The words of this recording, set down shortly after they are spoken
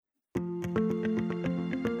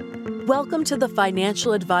Welcome to the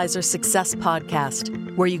Financial Advisor Success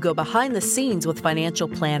Podcast, where you go behind the scenes with financial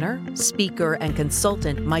planner, speaker, and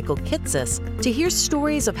consultant Michael Kitces to hear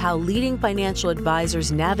stories of how leading financial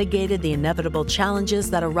advisors navigated the inevitable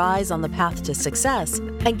challenges that arise on the path to success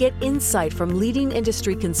and get insight from leading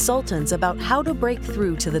industry consultants about how to break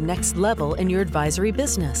through to the next level in your advisory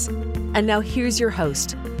business. And now here's your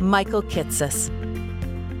host, Michael Kitces.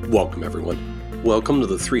 Welcome, everyone. Welcome to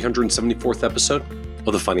the 374th episode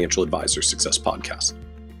of the Financial Advisor Success Podcast.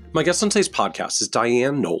 My guest on today's podcast is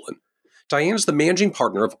Dianne Nolin. Dianne is the managing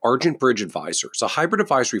partner of Argent Bridge Advisors, a hybrid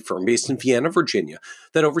advisory firm based in Vienna, Virginia,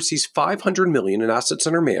 that oversees $500 million in assets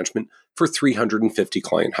under management for 350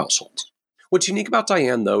 client households. What's unique about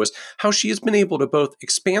Dianne, though, is how she has been able to both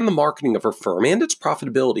expand the marketing of her firm and its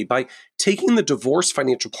profitability by taking the divorce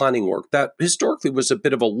financial planning work that historically was a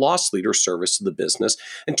bit of a loss leader service to the business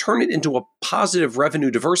and turn it into a positive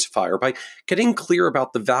revenue diversifier by getting clear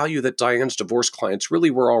about the value that Dianne's divorce clients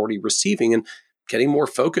really were already receiving and getting more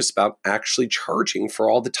focused about actually charging for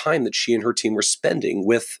all the time that she and her team were spending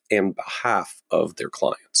with and behalf of their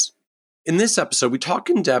clients. In this episode, we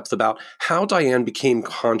talk in depth about how Dianne became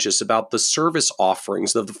conscious about the service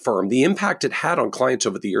offerings of the firm, the impact it had on clients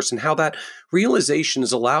over the years, and how that realization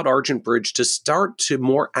has allowed Argent Bridge to start to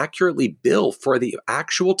more accurately bill for the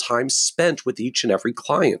actual time spent with each and every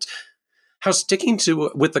client. How sticking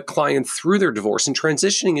with the client through their divorce and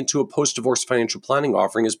transitioning into a post-divorce financial planning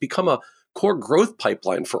offering has become a core growth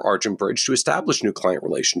pipeline for Argent Bridge to establish new client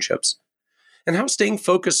relationships. And how staying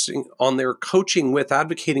focused on their coaching with,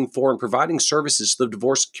 advocating for, and providing services to the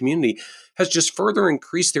divorce community has just further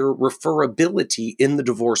increased their referability in the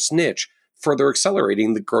divorce niche, further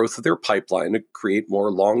accelerating the growth of their pipeline to create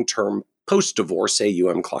more long-term post-divorce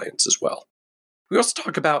AUM clients as well. We also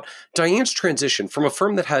talk about Dianne's transition from a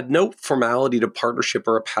firm that had no formality to partnership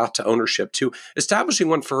or a path to ownership to establishing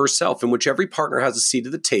one for herself in which every partner has a seat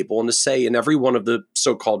at the table and a say in every one of the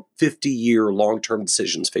so-called 50-year long-term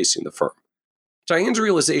decisions facing the firm. Dianne's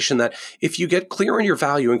realization that if you get clear on your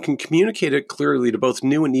value and can communicate it clearly to both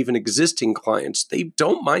new and even existing clients, they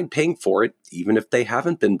don't mind paying for it, even if they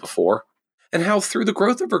haven't been before. And how through the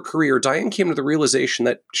growth of her career, Dianne came to the realization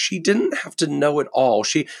that she didn't have to know it all.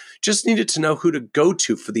 She just needed to know who to go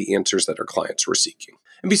to for the answers that her clients were seeking.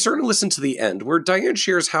 And be certain to listen to the end, where Dianne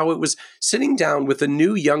shares how it was sitting down with a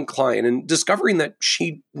new young client and discovering that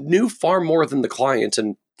she knew far more than the client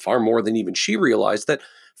and far more than even she realized that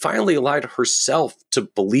finally allowed herself to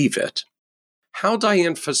believe it. How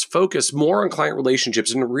Dianne has focused more on client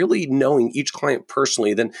relationships and really knowing each client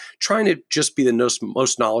personally than trying to just be the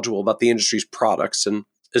most knowledgeable about the industry's products and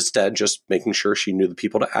instead just making sure she knew the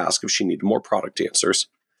people to ask if she needed more product answers.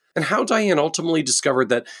 And how Dianne ultimately discovered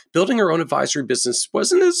that building her own advisory business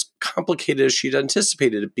wasn't as complicated as she'd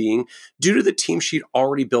anticipated it being due to the team she'd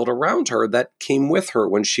already built around her that came with her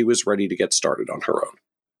when she was ready to get started on her own.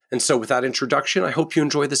 And so with that introduction, I hope you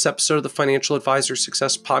enjoy this episode of the Financial Advisor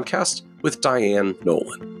Success Podcast with Dianne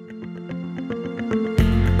Nolin.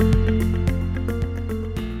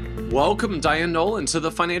 Welcome, Dianne Nolin, to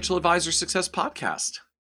the Financial Advisor Success Podcast.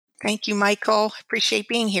 Thank you, Michael. Appreciate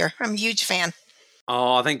being here. I'm a huge fan.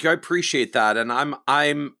 Oh, thank you. I appreciate that. And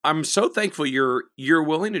I'm so thankful you're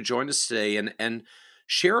willing to join us today and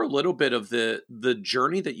share a little bit of the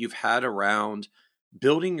journey that you've had around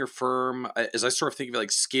building your firm. As I sort of think of it,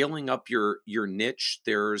 like scaling up your niche.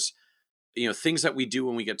 There's things that we do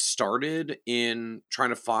when we get started in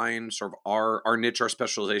trying to find sort of our niche, our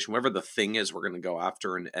specialization, whatever the thing is we're going to go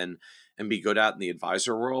after and be good at in the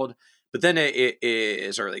advisor world. But then it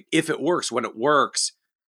is sort of like, if it works, when it works,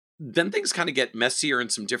 then things kind of get messier in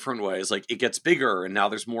some different ways. Like it gets bigger and now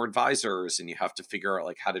there's more advisors and you have to figure out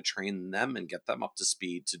like how to train them and get them up to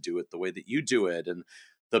speed to do it the way that you do it. And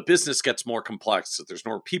the business gets more complex. So there's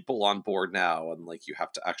more people on board now. And like you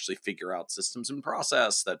have to actually figure out systems and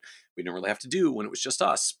process that we didn't really have to do when it was just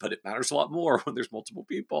us, but it matters a lot more when there's multiple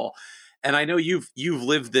people. And I know you've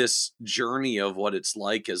lived this journey of what it's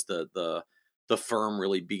like as the firm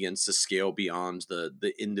really begins to scale beyond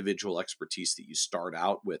the individual expertise that you start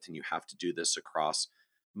out with. And you have to do this across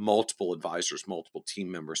multiple advisors, multiple team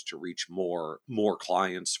members to reach more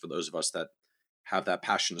clients for those of us that have that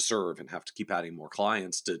passion to serve and have to keep adding more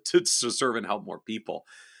clients to serve and help more people.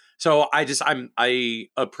 So I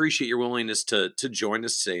appreciate your willingness to join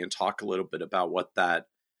us today and talk a little bit about what that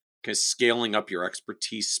kind of scaling up your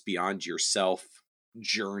expertise beyond yourself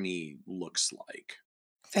journey looks like.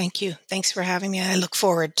 Thank you. Thanks for having me. I look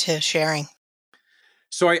forward to sharing.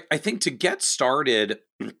 So I think to get started,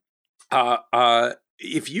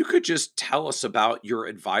 if you could just tell us about your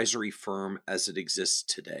advisory firm as it exists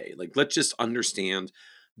today. Like, let's just understand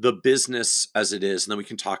the business as it is, and then we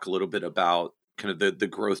can talk a little bit about kind of the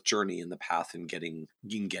growth journey and the path in getting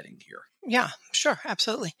here. Yeah, sure.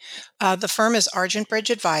 Absolutely. The firm is Argent Bridge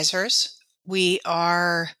Advisors. We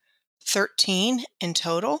are 13 in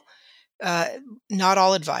total. Uh, Not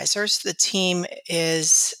all advisors. The team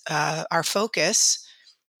is, our focus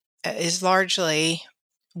is largely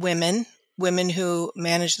women, women who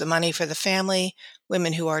manage the money for the family,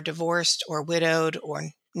 women who are divorced or widowed or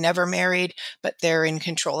never married, but they're in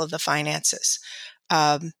control of the finances.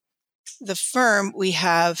 Um, the firm, we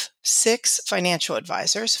have 6 financial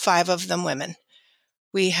advisors, 5 of them women.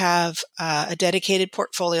 We have a dedicated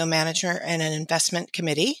portfolio manager and an investment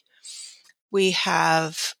committee. We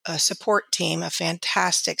have a support team, a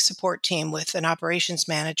fantastic support team with an operations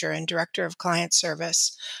manager and director of client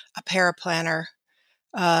service, a paraplanner.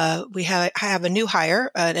 I have a new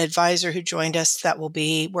hire, an advisor who joined us that will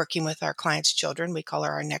be working with our clients' children. We call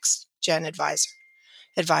her our next gen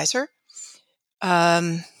advisor.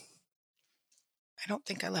 I don't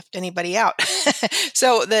think I left anybody out.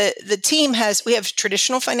 So the team we have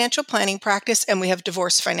traditional financial planning practice, and we have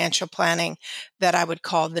divorce financial planning that I would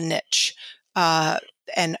call the niche.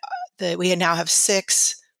 And we now have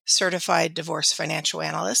 6 certified divorce financial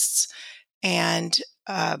analysts. And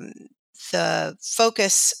the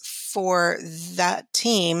focus for that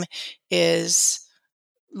team is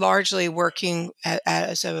largely working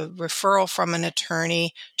as a referral from an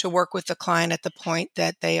attorney to work with the client at the point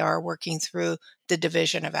that they are working through the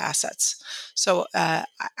division of assets. So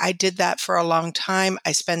I did that for a long time.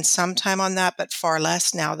 I spend some time on that, but far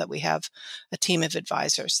less now that we have a team of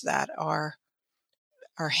advisors that are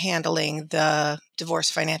handling the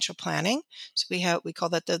divorce financial planning. So we call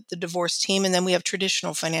that the divorce team, and then we have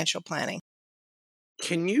traditional financial planning.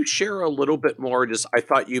 Can you share a little bit more? I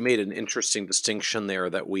thought you made an interesting distinction there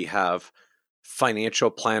that we have financial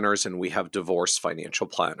planners and we have divorce financial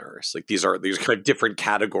planners. Like these are kind of different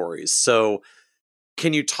categories. So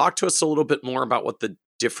can you talk to us a little bit more about what the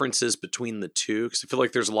difference is between the two? Because I feel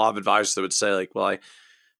like there's a lot of advisors that would say like, well,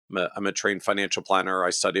 I'm a trained financial planner. I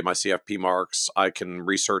study my CFP marks. I can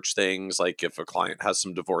research things. Like if a client has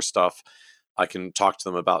some divorce stuff, I can talk to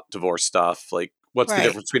them about divorce stuff. Like what's the Right.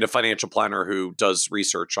 difference between a financial planner who does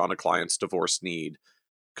research on a client's divorce need?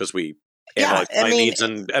 Because we Yeah, analyze I client mean, needs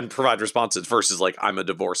and provide responses versus like I'm a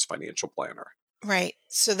divorce financial planner. right.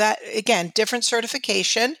 So that, again, different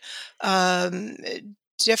certification, um,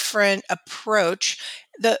 different approach.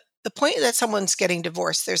 The point that someone's getting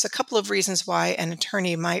divorced, there's a couple of reasons why an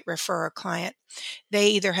attorney might refer a client. They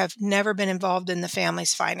either have never been involved in the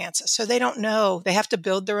family's finances, so they don't know. They have to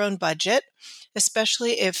build their own budget,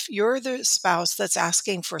 especially if you're the spouse that's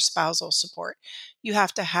asking for spousal support. You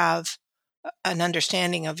have to have an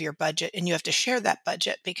understanding of your budget, and you have to share that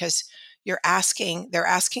budget because they're asking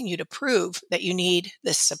you to prove that you need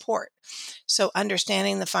this support. So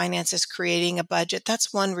understanding the finances, creating a budget,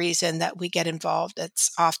 that's one reason that we get involved.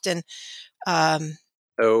 It's often um,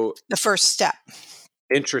 Oh, the first step.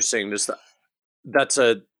 interesting. That's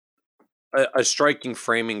a striking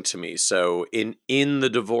framing to me. So in the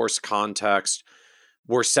divorce context,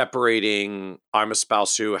 we're separating I'm a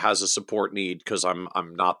spouse who has a support need because I'm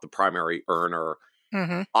not the primary earner.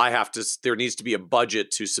 Hmm. There needs to be a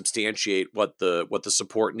budget to substantiate what the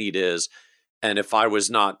support need is. And if I was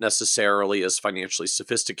not necessarily as financially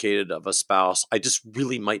sophisticated of a spouse, I just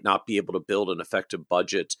really might not be able to build an effective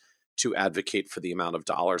budget to advocate for the amount of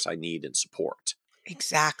dollars I need in support.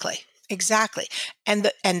 Exactly. Exactly. And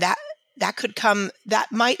that could come,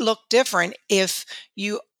 that might look different if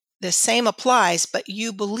the same applies, but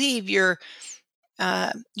you believe your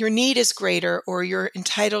need is greater or you're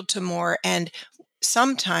entitled to more. And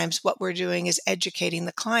sometimes what we're doing is educating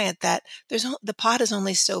the client that the pot is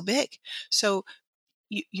only so big. So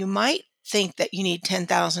you might think that you need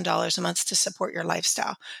 $10,000 a month to support your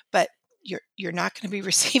lifestyle, but you're not going to be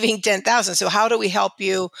receiving 10,000. So how do we help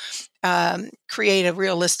you create a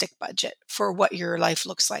realistic budget for what your life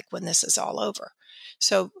looks like when this is all over?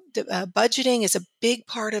 So budgeting is a big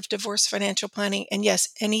part of divorce financial planning. And yes,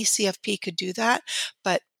 any CFP could do that,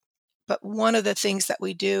 but one of the things that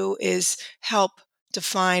we do is help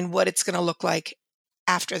define what it's going to look like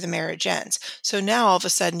after the marriage ends. So now all of a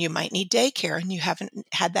sudden you might need daycare and you haven't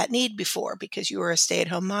had that need before because you were a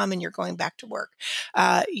stay-at-home mom and you're going back to work.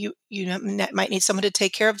 You might need someone to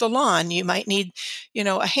take care of the lawn. You might need,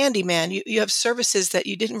 a handyman. You have services that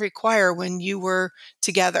you didn't require when you were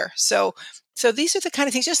together. So these are the kind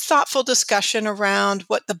of things, just thoughtful discussion around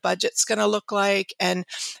what the budget's going to look like, and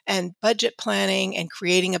budget planning and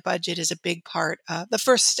creating a budget is a big part of the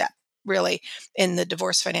first step, really, in the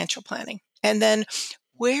divorce financial planning. And then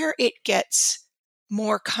where it gets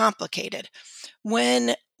more complicated.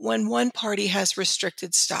 When one party has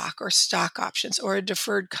restricted stock or stock options or a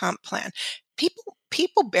deferred comp plan,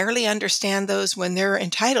 people barely understand those when they're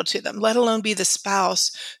entitled to them, let alone be the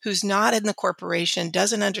spouse who's not in the corporation,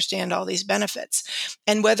 doesn't understand all these benefits,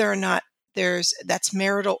 and whether or not that's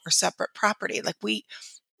marital or separate property. Like we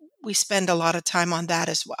spend a lot of time on that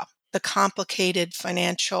as well. The complicated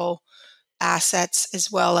financial assets, as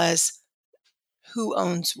well as who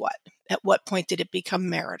owns what. At what point did it become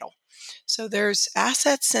marital? So there's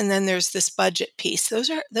assets, and then there's this budget piece. Those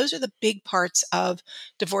are the big parts of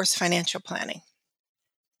divorce financial planning.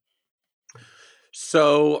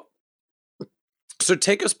 So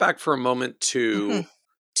take us back for a moment to Mhm.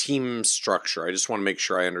 team structure. I just want to make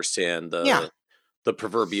sure I understand Yeah. the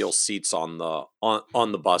proverbial seats on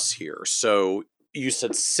the bus here. So you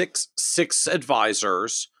said six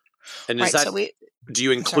advisors, and is Right. that, So do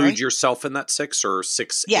you I'm include sorry. yourself in that six, or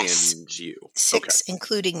six Yes. and you? Okay. 6,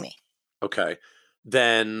 including me. Okay.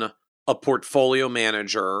 Then a portfolio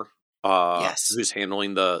manager Yes. who's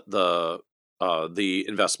handling the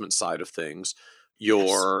investment side of things. Yes.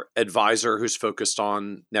 Your advisor who's focused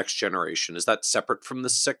on next generation. Is that separate from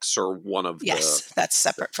the six, or one of the? Yes. That's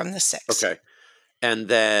separate from the 6. Okay. And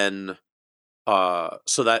then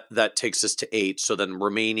so that takes us to 8. So then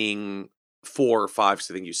remaining 4 or 5,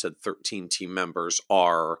 so I think you said 13 team members,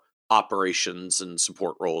 are operations and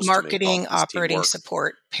support roles to make all Marketing, this team operating work.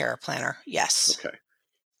 support, paraplanner. Yes. Okay.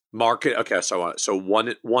 Market. Okay. So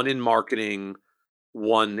one in marketing,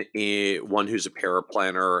 one who's a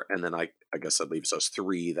paraplanner, and then I guess that leaves us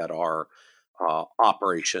 3 that are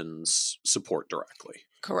operations support directly.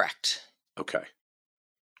 Correct. Okay.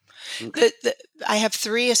 I have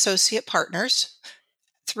 3 associate partners.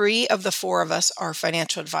 3 of the 4 of us are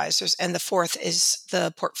financial advisors, and the 4th is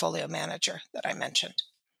the portfolio manager that I mentioned,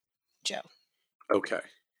 Joe. Okay.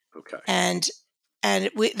 And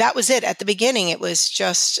that was it. At the beginning, it was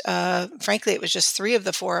just, frankly, it was just 3 of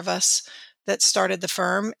the 4 of us that started the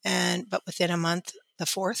firm, but within a month, the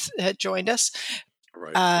 4th had joined us.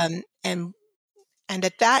 Right. And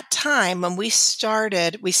at that time, when we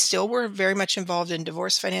started, we still were very much involved in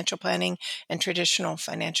divorce financial planning and traditional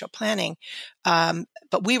financial planning,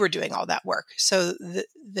 but we were doing all that work. So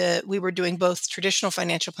we were doing both traditional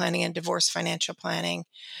financial planning and divorce financial planning,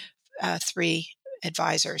 3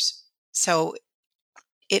 advisors. So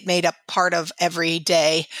it made up part of every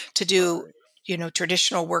day to do,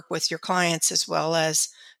 traditional work with your clients, as well as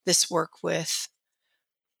this work with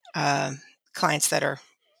clients that are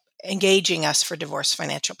engaging us for divorce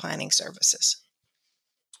financial planning services.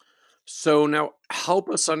 So now help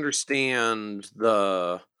us understand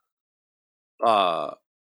the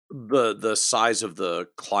size of the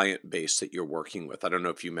client base that you're working with. I don't know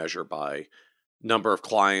if you measure by number of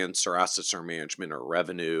clients or assets under management or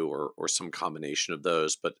revenue or some combination of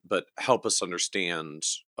those, but help us understand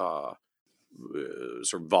sort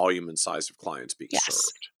of volume and size of clients being Yes.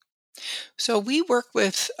 served. So we work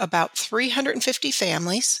with about 350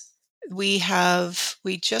 families. We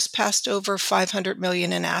just passed over 500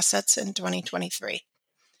 million in assets in 2023.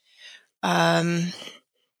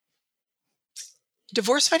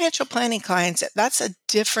 Divorce financial planning clients,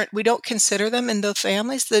 we don't consider them in the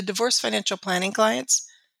families. The divorce financial planning clients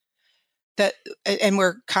and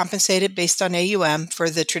we're compensated based on AUM for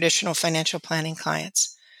the traditional financial planning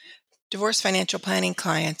clients. Divorce financial planning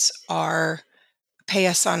clients pay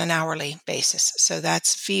us on an hourly basis. So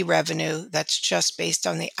that's fee revenue. That's just based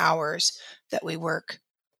on the hours that we work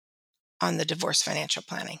on the divorce financial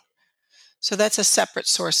planning. So that's a separate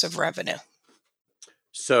source of revenue.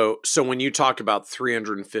 So when you talk about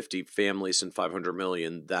 350 families and 500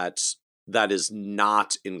 million, that is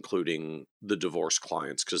not including the divorce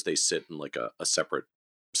clients, because they sit in like a separate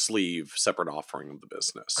sleeve, separate offering of the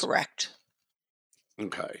business. Correct.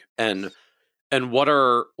 Okay. And what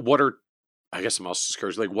are I guess I'm also just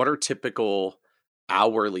curious, like, what are typical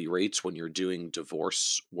hourly rates when you're doing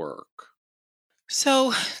divorce work?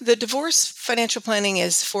 So the divorce financial planning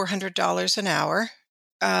is $400 an hour.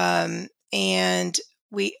 And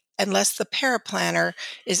unless the paraplanner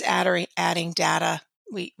is adding data,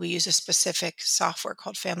 we use a specific software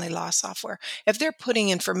called family law software. If they're putting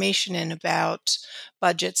information in about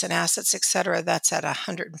budgets and assets, et cetera, that's at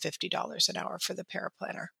 $150 an hour for the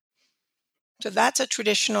paraplanner. So that's a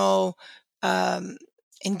traditional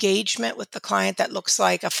engagement with the client that looks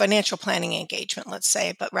like a financial planning engagement, let's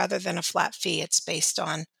say, but rather than a flat fee, it's based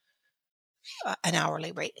on an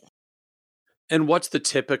hourly rate. And what's the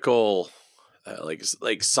typical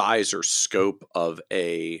like size or scope of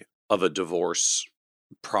a divorce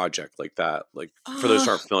project like that? Like, for those who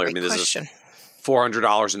aren't familiar, I Great mean, this is question.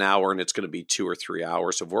 $400 an hour and it's going to be 2 or 3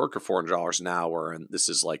 hours of work, or $400 an hour and this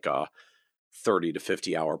is like a 30 to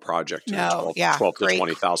 50 hour project and a No, yeah, twelve to great.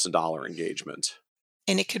 $20,000 engagement.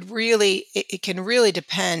 And it can really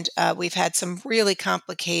depend. We've had some really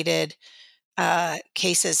complicated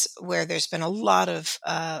cases where there's been a lot of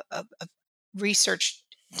research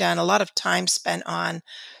done, a lot of time spent on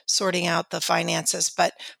sorting out the finances.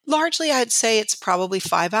 But largely, I'd say it's probably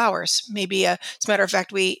 5 hours. Maybe, as a matter of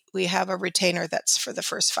fact, we have a retainer that's for the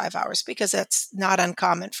first 5 hours because that's not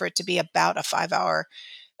uncommon for it to be about a 5 hour.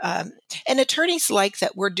 And attorneys like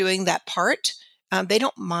that we're doing that part. They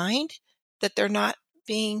don't mind that they're not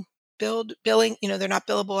being billing, they're not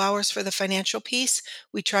billable hours for the financial piece.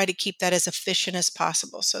 We try to keep that as efficient as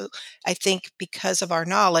possible. So I think because of our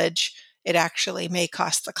knowledge, it actually may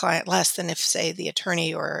cost the client less than if, say, the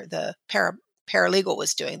attorney or the paralegal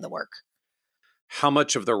was doing the work. How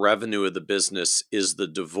much of the revenue of the business is the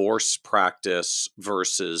divorce practice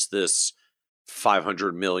versus this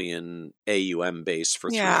 500 million AUM base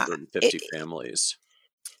for Yeah, 350 families?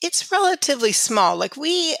 it's relatively small. Like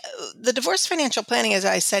the divorce financial planning, as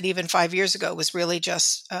I said, even 5 years ago, was really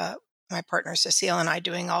just my partner Cecile and I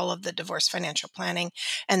doing all of the divorce financial planning,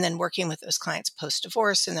 and then working with those clients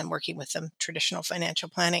post-divorce, and then working with them traditional financial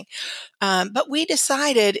planning. But we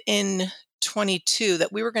decided in 22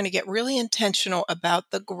 that we were going to get really intentional about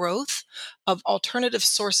the growth of alternative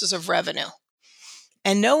sources of revenue.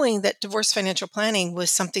 And knowing that divorce financial planning was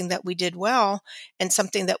something that we did well and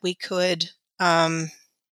something that we could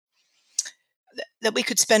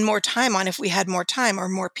spend more time on if we had more time or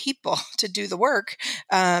more people to do the work,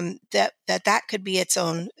 that could be its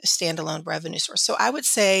own standalone revenue source. So I would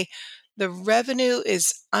say the revenue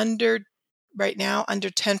is right now under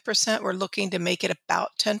 10%. We're looking to make it about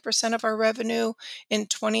 10% of our revenue in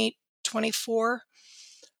 2024.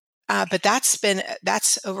 But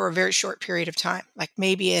that's over a very short period of time. Like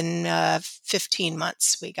maybe in 15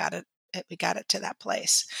 months, we got it to that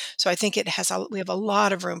place. So I think we have a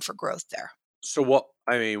lot of room for growth there. So what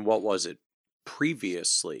was it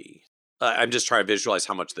previously? I'm just trying to visualize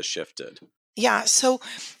how much this shifted. Yeah. So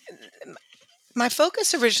my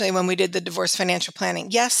focus originally when we did the divorce financial planning,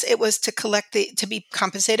 yes, it was to be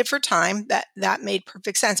compensated for time. That made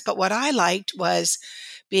perfect sense. But what I liked was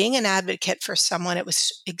being an advocate for someone. It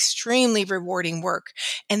was extremely rewarding work.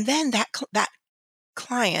 And then that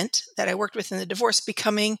client that I worked with in the divorce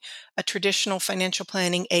becoming a traditional financial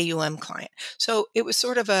planning AUM client. So it was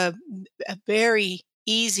sort of a very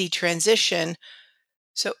easy transition.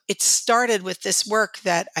 So it started with this work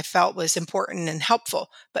that I felt was important and helpful,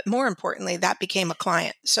 but more importantly, that became a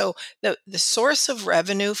client. So the source of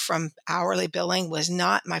revenue from hourly billing was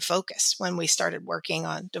not my focus when we started working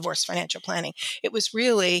on divorce financial planning. It was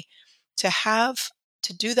really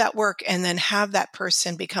to do that work and then have that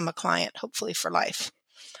person become a client, hopefully for life.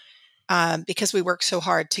 Because we worked so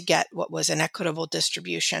hard to get what was an equitable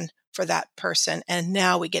distribution for that person. And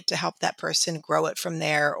now we get to help that person grow it from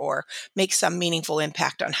there or make some meaningful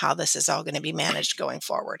impact on how this is all going to be managed going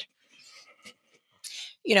forward.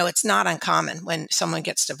 It's not uncommon when someone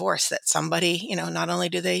gets divorced that somebody, not only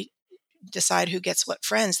do they decide who gets what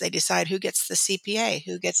friends, they decide who gets the CPA,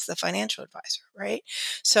 who gets the financial advisor, right?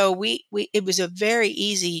 So it was a very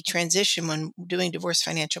easy transition when doing divorce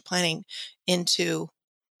financial planning into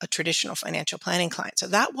a traditional financial planning client. So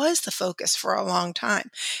that was the focus for a long time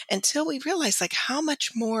until we realized how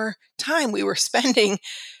much more time we were spending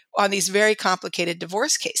on these very complicated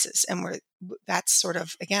divorce cases. And that's sort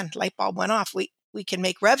of, again, light bulb went off. We can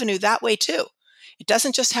make revenue that way too. It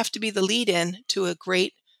doesn't just have to be the lead in to a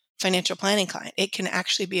great financial planning client. It can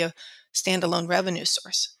actually be a standalone revenue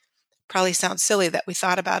source. Probably sounds silly that we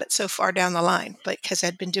thought about it so far down the line, but because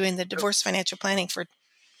I'd been doing the divorce financial planning for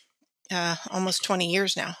almost 20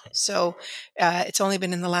 years now. So it's only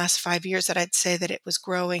been in the last 5 years that I'd say that it was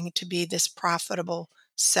growing to be this profitable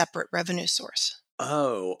separate revenue source.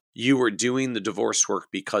 Oh, you were doing the divorce work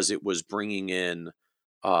because it was bringing in,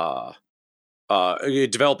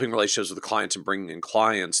 developing relationships with the clients and bringing in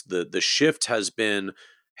clients. The shift has been,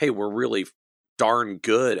 hey, we're really darn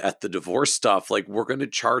good at the divorce stuff. We're going to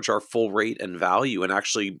charge our full rate and value and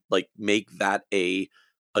actually make that a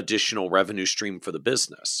additional revenue stream for the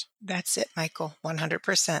business. That's it, Michael,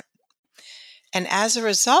 100%. And as a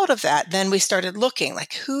result of that, then we started looking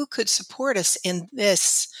who could support us in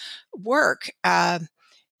this work. And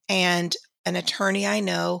an attorney I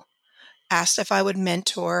know asked if I would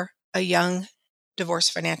mentor a young divorce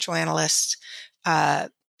financial analyst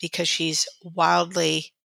because she's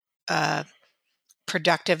wildly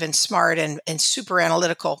productive and smart and super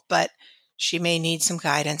analytical, but she may need some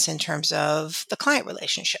guidance in terms of the client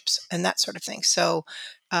relationships and that sort of thing. So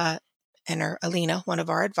enter Alina, one of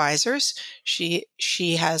our advisors. She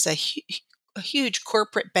has a huge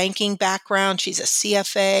corporate banking background. She's a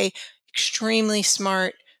CFA, extremely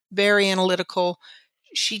smart, very analytical.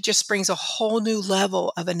 She just brings a whole new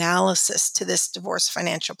level of analysis to this divorce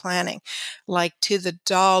financial planning, like to the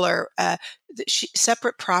dollar.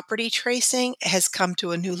 Separate property tracing has come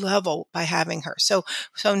to a new level by having her. So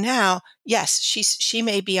now, yes, she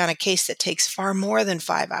may be on a case that takes far more than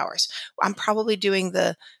 5 hours. I'm probably doing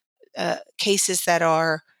the cases that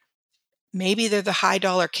are, maybe they're the high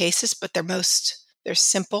dollar cases, but they're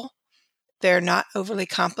simple. They're not overly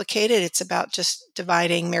complicated. It's about just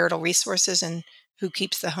dividing marital resources and who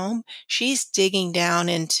keeps the home. She's digging down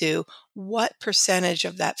into what percentage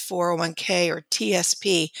of that 401k or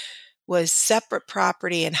TSP was separate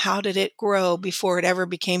property and how did it grow before it ever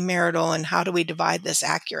became marital, and how do we divide this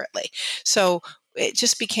accurately? So it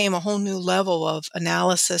just became a whole new level of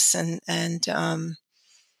analysis and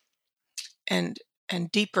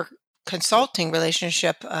deeper consulting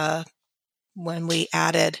relationship when we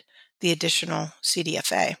added the additional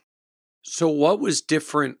CDFA. So what was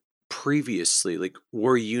different previously? Like,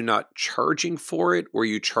 were you not charging for it? Were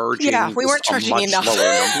you charging We weren't just a charging much enough.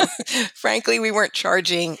 lower number? Frankly, we weren't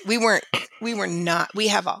charging. We were not. We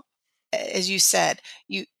have as you said,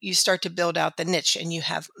 you start to build out the niche, and you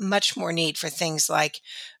have much more need for things like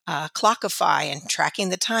Clockify and tracking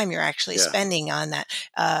the time you're actually spending on that.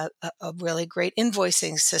 A really great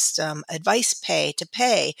invoicing system, advice pay to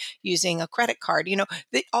pay using a credit card.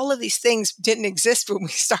 All of these things didn't exist when we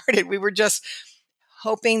started. We were just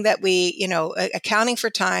hoping that accounting for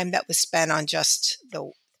time that was spent on just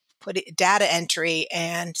data entry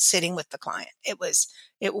and sitting with the client.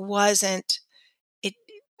 It wasn't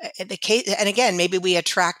the case. And again, maybe we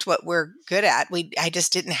attract what we're good at. I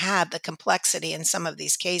just didn't have the complexity in some of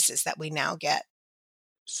these cases that we now get.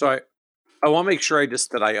 So I want to make sure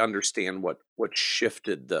that I understand what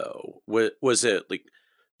shifted though. Was it like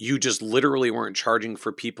you just literally weren't charging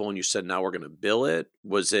for people and you said, now we're going to bill it?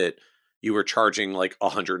 Was it you were charging like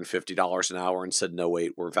 $150 an hour and said, no,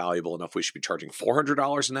 wait, we're valuable enough, we should be charging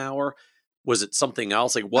 $400 an hour? Was it something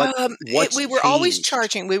else? Like what's we were changed? always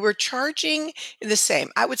charging. We were charging the same.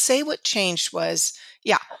 I would say what changed was,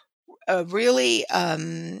 a really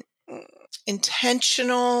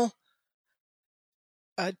intentional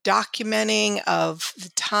documenting of the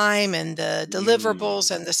time and the deliverables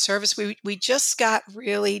and the service. We just got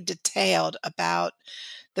really detailed about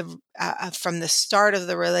the from the start of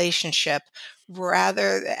the relationship.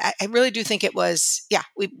 Rather, I really do think it was,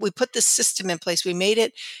 we put this system in place. We made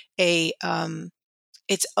it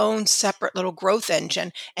its own separate little growth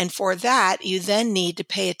engine. And for that, you then need to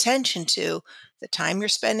pay attention to the time you're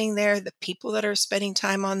spending there, the people that are spending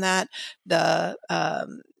time on that, the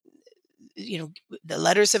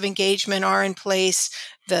letters of engagement are in place,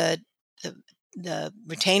 the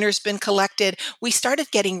retainer's been collected. We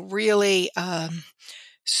started getting really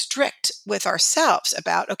strict with ourselves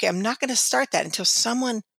about, okay, I'm not going to start that until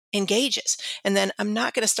someone engages. And then I'm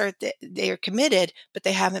not going to start they are committed, but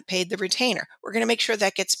they haven't paid the retainer. We're going to make sure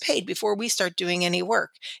that gets paid before we start doing any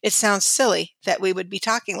work. It sounds silly that we would be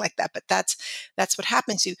talking like that, but that's what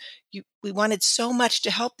happens. We wanted so much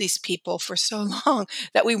to help these people for so long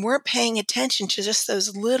that we weren't paying attention to just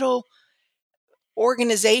those little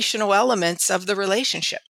organizational elements of the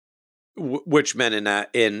relationship. Which meant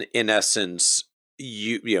in essence,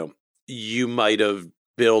 you might have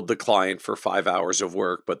billed the client for 5 hours of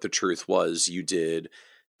work, but the truth was you did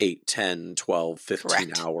 8, 10, 12, 15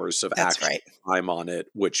 Correct. Hours of That's actual right. time on it,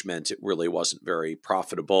 which meant it really wasn't very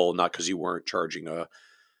profitable, not because you weren't charging a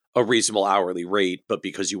reasonable hourly rate, but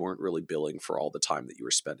because you weren't really billing for all the time that you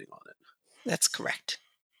were spending on it. That's correct.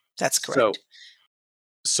 That's correct.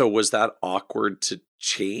 So was that awkward to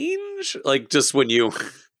change? Like just when you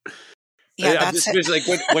Yeah, that's like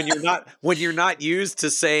when you're not used to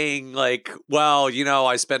saying like, well,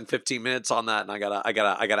 I spend 15 minutes on that and I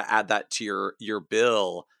gotta add that to your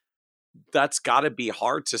bill. That's gotta be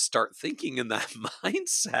hard to start thinking in that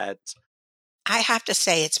mindset. I have to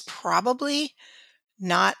say it's probably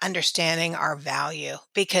not understanding our value,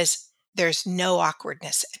 because there's no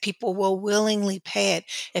awkwardness. People will willingly pay it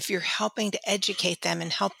if you're helping to educate them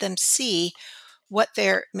and help them see what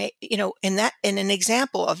they're, in an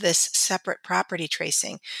example of this separate property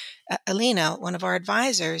tracing. Alina, one of our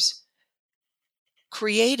advisors,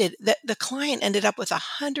 created the client ended up with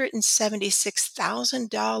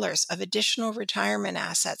 $176,000 of additional retirement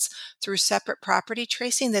assets through separate property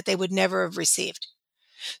tracing that they would never have received.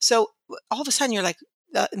 So all of a sudden you're like,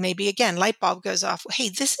 maybe again, light bulb goes off. Hey,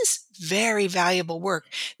 this is very valuable work.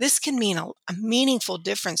 This can mean a meaningful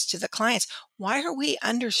difference to the clients. Why are we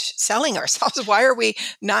underselling ourselves? Why are we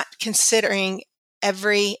not considering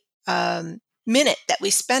every minute that we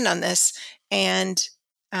spend on this? And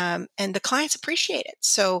the clients appreciate it.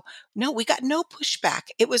 So no, we got no pushback.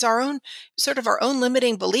 It was our own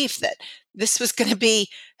limiting belief that this was going to be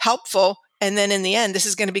helpful. And then in the end, this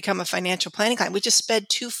is going to become a financial planning client. We just sped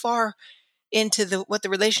too far into what the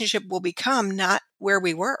relationship will become, not where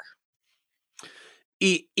we were.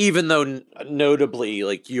 Even though notably,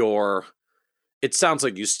 like it sounds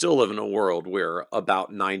like you still live in a world where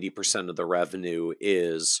about 90% of the revenue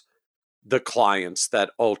is the clients that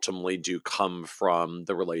ultimately do come from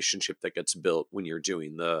the relationship that gets built when you're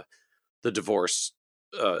doing the divorce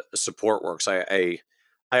support works. I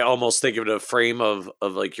almost think of it a frame of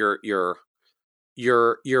like you're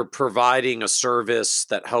providing a service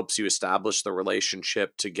that helps you establish the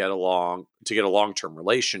relationship to get a long-term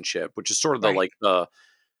relationship, which is sort of Right. the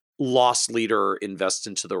loss leader invest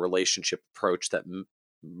into the relationship approach that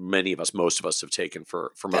most of us have taken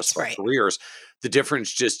for most That's of our right. careers. The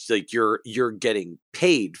difference just like you're getting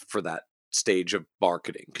paid for that stage of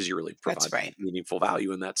marketing because you really That's provide right. meaningful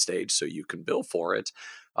value in that stage, so you can bill for it.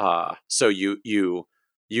 So you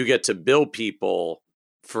get to bill people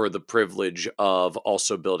for the privilege of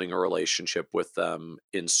also building a relationship with them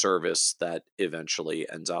in service that eventually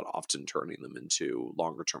ends out often turning them into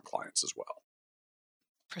longer term clients as well.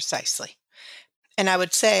 Precisely. And I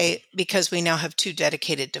would say, because we now have two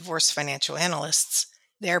dedicated divorce financial analysts,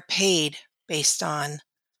 they're paid based on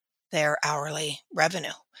their hourly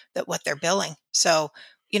revenue, that what they're billing. So,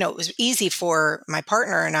 it was easy for my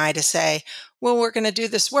partner and I to say, well, we're going to do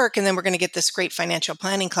this work and then we're going to get this great financial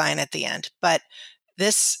planning client at the end. But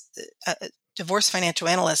this divorce financial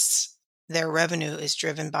analysts, their revenue is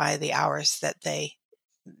driven by the hours that they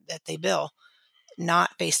bill,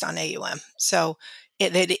 not based on AUM. So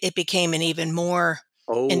it became an even more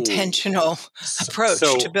Oh, intentional approach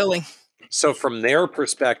to so billing. so from their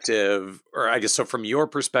perspective, or I guess so from your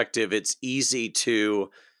perspective, it's easy to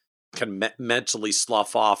kind of mentally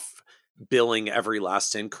slough off billing every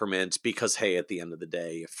last increment because, hey, at the end of the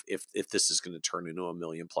day, if this is going to turn into $1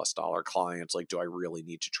 million+ client, like, do I really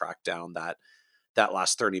need to track down that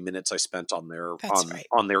last 30 minutes I spent on their That's right.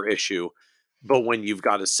 on their issue? But when you've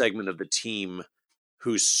got a segment of the team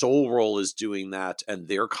whose sole role is doing that and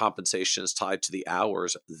their compensation is tied to the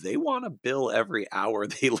hours, they want to bill every hour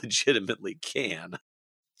they legitimately can.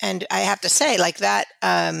 And I have to say, like that,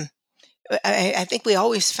 I think we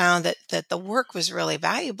always found that the work was really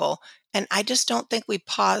valuable, and I just don't think we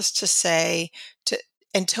paused to say to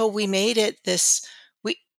until we made it this.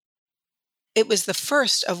 We It was the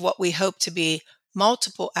first of what we hope to be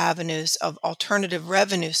multiple avenues of alternative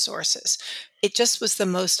revenue sources. It just was the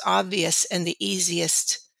most obvious and the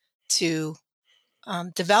easiest to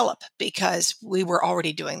develop because we were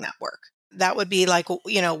already doing that work. That would be like,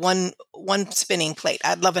 one spinning plate.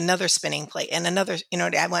 I'd love another spinning plate and another.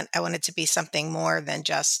 I want it to be something more than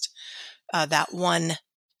just that one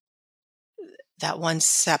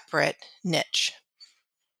separate niche.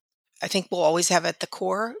 I think we'll always have at the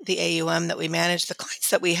core the AUM that we manage. The clients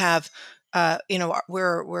that we have,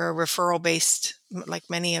 we're referral based, like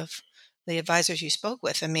many of the advisors you spoke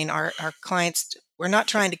with. I mean, our clients, we're not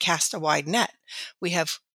trying to cast a wide net. We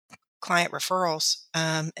have client referrals,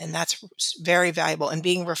 and that's very valuable. And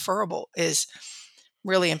being referable is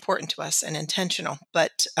really important to us and intentional.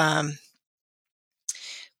 But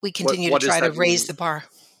we continue to What does try to that raise mean? the bar.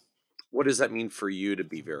 What does that mean for you to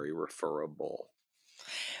be very referable?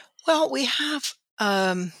 Well, we have.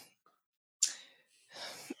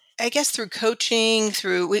 I guess through coaching,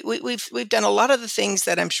 we've done a lot of the things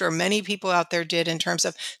that I'm sure many people out there did in terms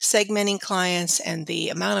of segmenting clients and the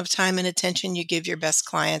amount of time and attention you give your best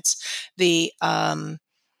clients, the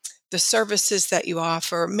services that you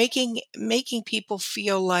offer, making people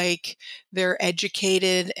feel like they're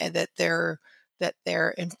educated and that they're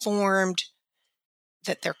informed,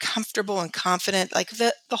 that they're comfortable and confident. Like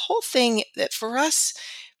the whole thing, that for us,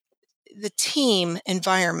 the team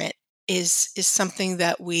environment is something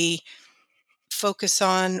that we focus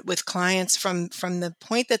on with clients from the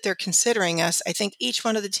point that they're considering us. I think each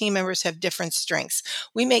one of the team members have different strengths.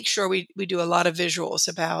 We make sure we do a lot of visuals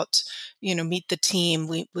about, meet the team.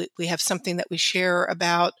 We have something that we share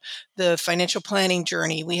about the financial planning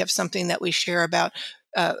journey. We have something that we share about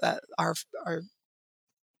our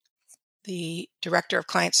the director of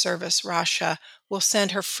client service, Rasha, will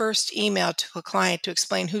send her first email to a client to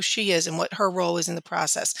explain who she is and what her role is in the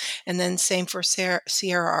process. And then same for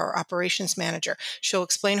Sierra, our operations manager. She'll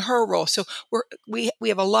explain her role. So we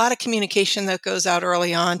have a lot of communication that goes out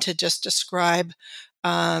early on to just describe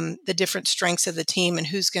the different strengths of the team and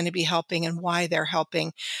who's going to be helping and why they're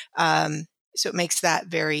helping. So it makes that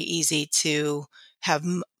very easy to have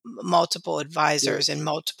multiple advisors and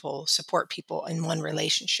multiple support people in one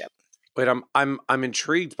relationship. Wait, I'm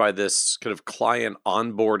intrigued by this kind of client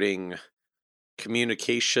onboarding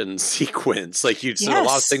communication sequence. Like you said, a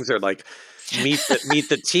lot of things are like meet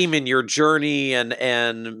the team in your journey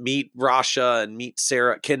and meet Rasha and meet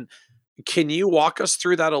Sarah. Can you walk us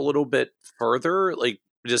through that a little bit further? Like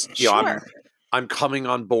just Sure. I'm coming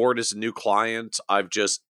on board as a new client. I've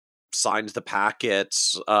just signed the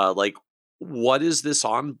packets. Like what is this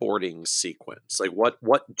onboarding sequence? Like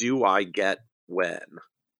what do I get when?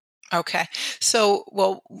 Okay. So,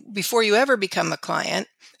 well, before you ever become a client,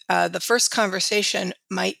 the first conversation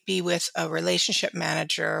might be with a relationship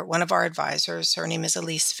manager, one of our advisors. Her name is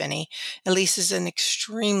Elise Finney. Elise is an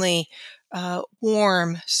extremely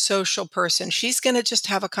warm, social person. She's going to just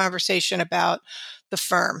have a conversation about the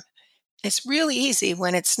firm. It's really easy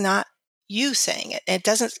when it's not you saying it. It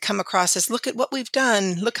doesn't come across as, look at what we've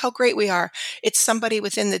done. Look how great we are. It's somebody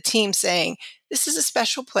within the team saying, this is a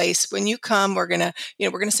special place. When you come, we're going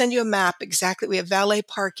to send you a map. Exactly. We have valet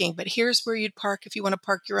parking, but here's where you'd park if you want to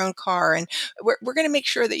park your own car. And we're going to make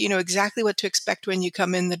sure that you know exactly what to expect when you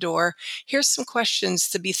come in the door. Here's some questions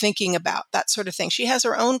to be thinking about, that sort of thing. She has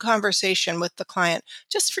her own conversation with the client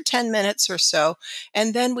just for 10 minutes or so.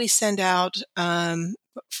 And then we send out,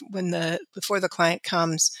 before the client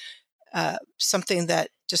comes, something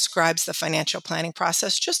that describes the financial planning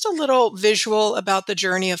process, just a little visual about the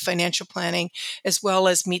journey of financial planning, as well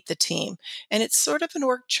as meet the team. And it's sort of an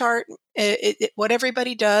org chart, what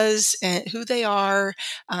everybody does and who they are.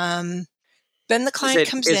 Then the client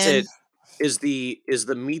comes in. Is the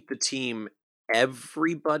meet the team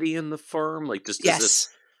everybody in the firm? Like does Yes, this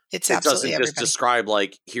it's it absolutely doesn't just everybody. describe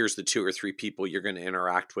like here's the 2 or 3 people you're going to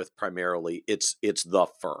interact with primarily. It's the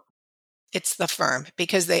firm. It's the firm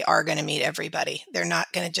because they are going to meet everybody. They're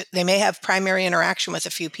not going to they may have primary interaction with a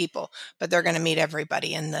few people, but they're going to meet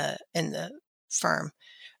everybody in the firm.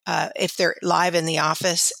 If they're live in the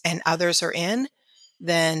office and others are in,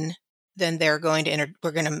 then they're going to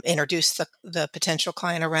we're going to introduce the potential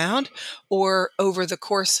client around, or over the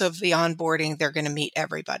course of the onboarding, they're going to meet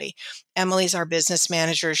everybody. Emily's our business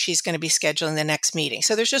manager. She's going to be scheduling the next meeting.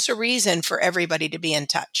 So there's just a reason for everybody to be in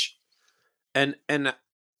touch. And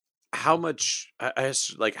how much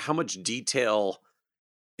how much detail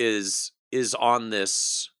is on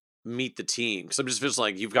this meet the team? Because I'm just feels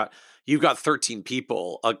like you've got 13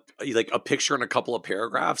 people, like a picture and a couple of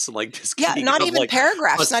paragraphs, and like this could Not become even like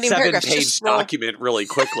paragraphs. a Not even paragraphs. 7-page Just roll. document really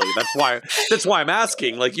quickly. That's why I'm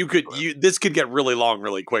asking. Like this could get really long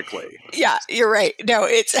really quickly. Yeah, you're right. No,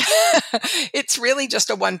 it's it's really just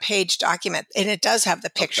a one-page document, and it does have the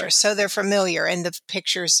pictures, Okay. so they're familiar, and the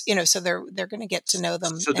pictures, so they're going to get to know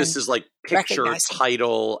them. So this and is like picture, recognize them.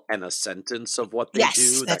 title, and a sentence of what they Yes,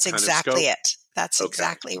 do. that's That kind of exactly scope. it. That's Okay.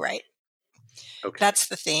 exactly right. Okay. That's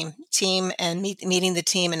the theme. Team and meeting the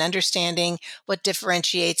team and understanding what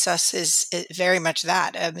differentiates us is very much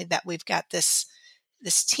that. I mean, that we've got this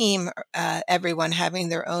team, everyone having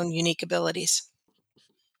their own unique abilities.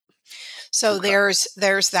 So Okay.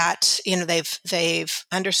 there's that, they've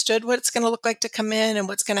understood what it's going to look like to come in and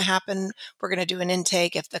what's going to happen. We're going to do an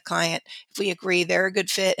intake. If we agree they're a good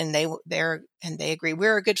fit and they agree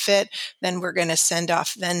we're a good fit, then we're going to send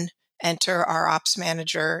off, then enter our ops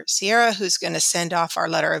manager, Sierra, who's going to send off our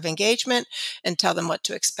letter of engagement and tell them what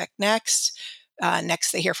to expect next.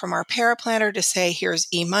 Next, they hear from our paraplanner to say, here's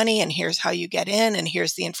e-money and here's how you get in and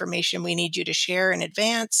here's the information we need you to share in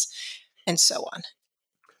advance, and so on.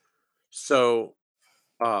 So,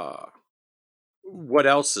 what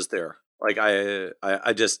else is there? Like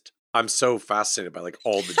I'm so fascinated by like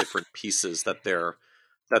all the different pieces that they're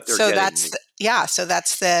So getting.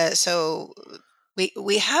 so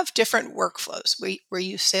we have different workflows. We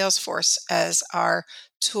use Salesforce as our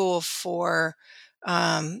tool for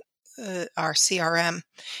our CRM,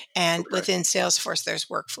 and Okay. within Salesforce there's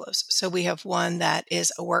workflows. So we have one that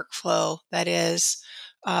is a workflow that is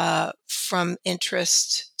from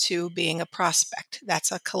interest to being a prospect.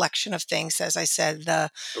 That's a collection of things, as I said,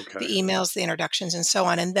 the emails, the introductions, and so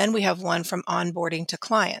on. And then we have one from onboarding to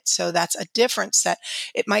client. So that's a different set.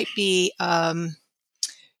 It might be,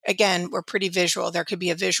 again, we're pretty visual. There could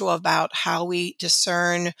be a visual about how we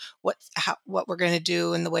discern what we're going to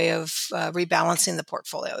do in the way of rebalancing the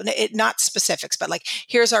portfolio. Not specifics, but like,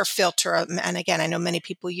 here's our filter. And again, I know many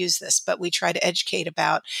people use this, but we try to educate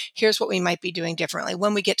about here's what we might be doing differently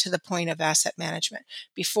when we get to the point of asset management.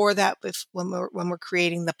 Before that, when we're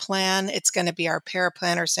creating the plan, it's going to be our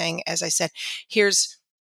paraplanner saying, as I said, here's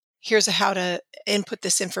how to input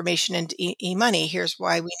this information into e-money. Here's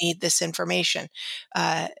why we need this information.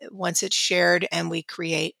 Once it's shared and we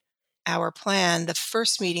create our plan, the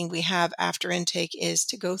first meeting we have after intake is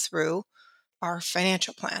to go through our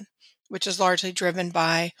financial plan, which is largely driven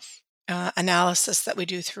by analysis that we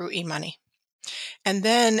do through e-money. And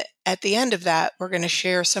then at the end of that, we're going to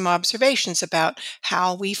share some observations about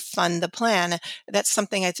how we fund the plan. That's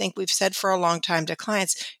something I think we've said for a long time to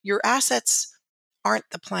clients. Your assets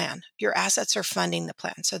aren't the plan. Your assets are funding the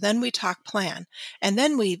plan. So then we talk plan, and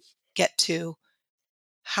then we get to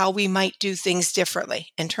how we might do things differently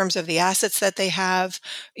in terms of the assets that they have,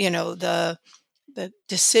 the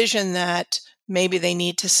decision that maybe they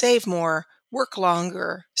need to save more, work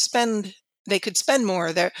longer, they could spend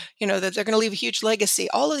more, that they're going to leave a huge legacy.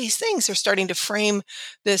 All of these things are starting to frame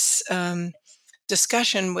this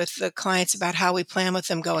discussion with the clients about how we plan with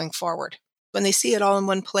them going forward. When they see it all in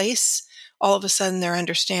one place, all of a sudden they're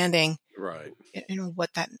understanding, right, what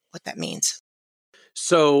that means.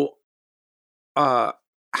 So,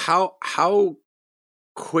 how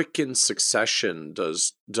quick in succession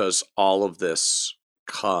does all of this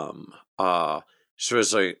come? So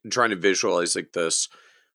as I'm trying to visualize like this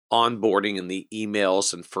onboarding and the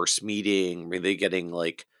emails and first meeting, are they getting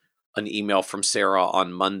like an email from Sarah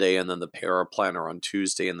on Monday and then the paraplanner on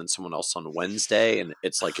Tuesday and then someone else on Wednesday? And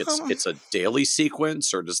it's like, it's a daily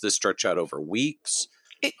sequence, or does this stretch out over weeks?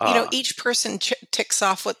 Each person ticks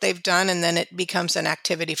off what they've done, and then it becomes an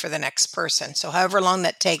activity for the next person. So however long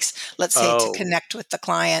that takes, let's say to connect with the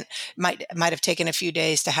client, might have taken a few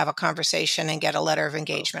days to have a conversation and get a letter of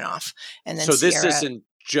engagement off. And then so this isn't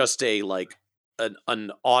just a like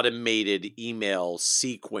an automated email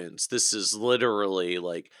sequence. This is literally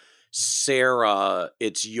like, Sarah,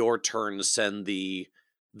 it's your turn to send the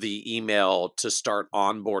email to start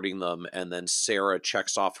onboarding them, and then Sarah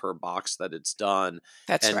checks off her box that it's done.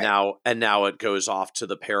 That's right. Now it goes off to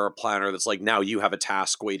the paraplanner that's like, now you have a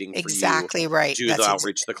task waiting for you. Exactly right. Do the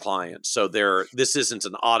outreach to the client. So this isn't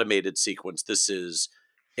an automated sequence. This is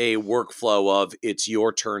a workflow of, it's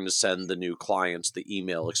your turn to send the new clients the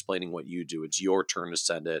email explaining what you do. It's your turn to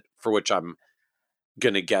send it, for which I'm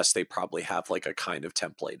going to guess they probably have like a kind of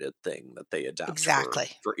templated thing that they adapt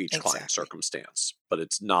for each client circumstance, but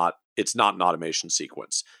it's not an automation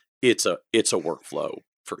sequence. It's a workflow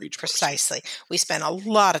for each Precisely. person. We spent a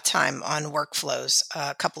lot of time on workflows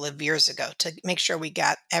a couple of years ago to make sure we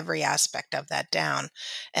got every aspect of that down.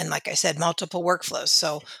 And like I said, multiple workflows.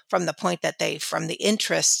 So from the point that from the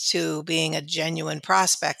interest to being a genuine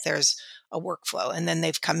prospect, there's a workflow. And then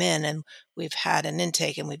they've come in and we've had an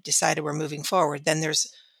intake and we've decided we're moving forward. Then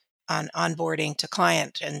there's onboarding to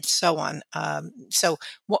client and so on.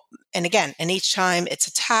 And again, and each time it's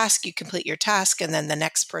a task, you complete your task and then the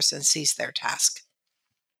next person sees their task.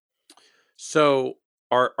 So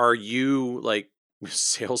are you like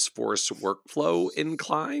Salesforce workflow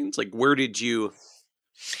inclined? Like where did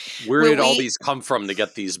all these come from to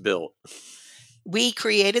get these built? We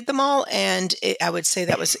created them all, and I would say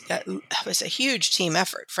that was a huge team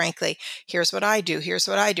effort, frankly. Here's what I do. Here's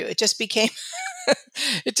what I do. It just became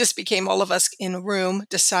all of us in a room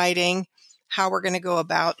deciding how we're going to go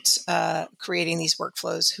about creating these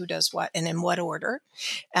workflows, who does what, and in what order.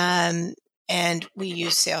 And we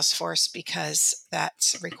use Salesforce because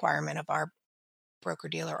that's a requirement of our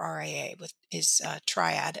broker-dealer RIA is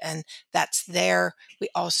Triad, and that's there. We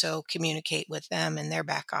also communicate with them in their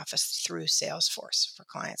back office through Salesforce for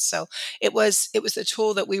clients. So it was the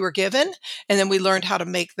tool that we were given, and then we learned how to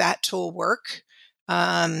make that tool work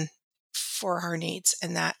for our needs,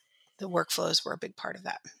 and that the workflows were a big part of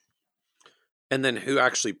that. And then who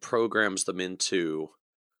actually programs them into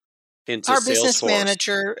our Salesforce? Business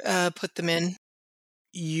manager put them in.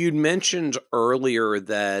 You'd mentioned earlier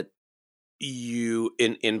that you,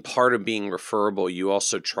 in part of being referable, you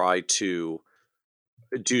also try to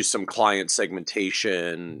do some client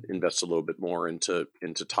segmentation, invest a little bit more into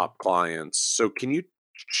top clients. So can you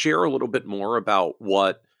share a little bit more about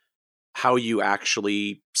how you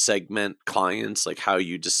actually segment clients, like how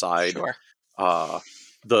you decide Sure.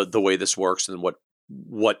 The way this works, and what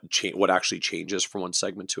actually changes from one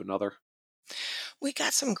segment to another? We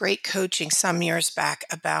got some great coaching some years back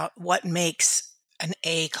about what makes an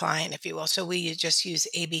A client, if you will. So we just use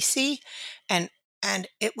ABC, and And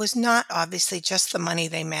it was not obviously just the money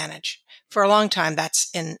they manage. For a long time, that's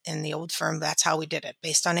in the old firm, that's how we did it,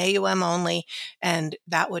 based on AUM only, and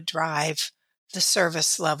that would drive the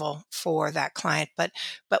service level for that client. But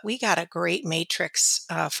we got a great matrix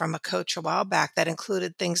from a coach a while back that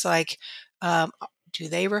included things like, um, do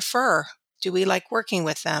they refer? Do we like working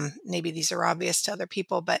with them? Maybe these are obvious to other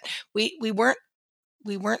people, but we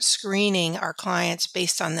weren't screening our clients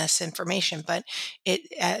based on this information, but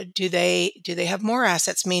do they have more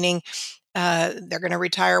assets? Meaning, they're going to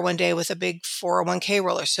retire one day with a big 401k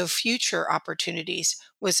roller. So future opportunities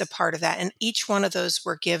was a part of that, and each one of those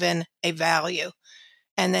were given a value,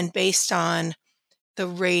 and then based on the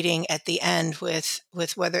rating at the end with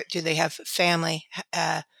whether do they have family.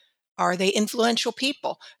 Are they influential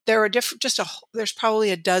people? There are different, there's probably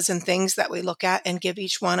a dozen things that we look at and give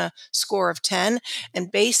each one a score of 10.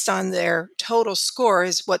 And based on their total score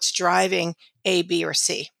is what's driving A, B, or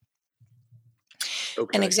C.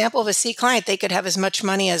 An Okay. example of a C client, they could have as much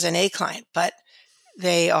money as an A client, but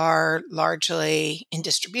they are largely in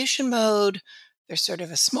distribution mode. They're sort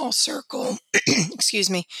of a small circle. Excuse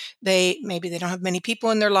me. Maybe they don't have many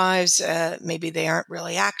people in their lives. Maybe they aren't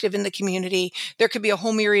really active in the community. There could be a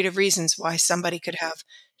whole myriad of reasons why somebody could have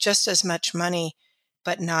just as much money,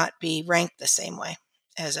 but not be ranked the same way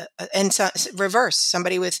as and so, reverse,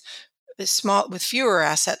 somebody with fewer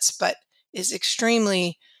assets, but is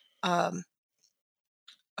extremely um,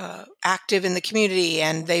 active in the community,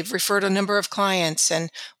 and they've referred a number of clients. And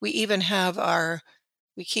we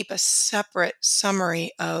keep a separate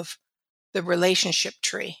summary of the relationship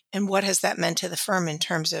tree and what has that meant to the firm in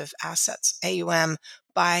terms of assets, AUM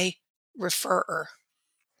by referrer.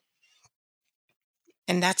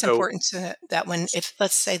 And that's So important to that if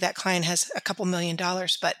let's say that client has a couple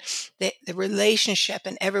 $1,000,000, but the relationship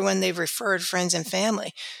and everyone they've referred, friends and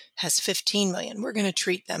family, has 15 million. We're going to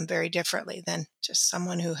treat them very differently than just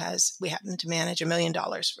someone we happen to manage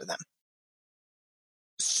 $1,000,000 for them.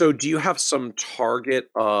 so do you have some target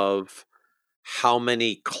of how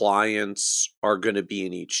many clients are gonna be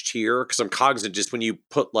in each tier? Because 'Cause I'm cognizant just when you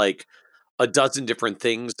put, like, a dozen different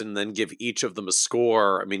things and then give each of them a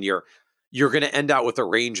score, I mean, you're gonna end out with a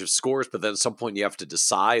range of scores, but then at some point you have to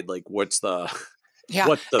decide, like, what's the Yeah.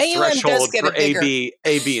 what's the AUM does threshold get a for A, bigger, B,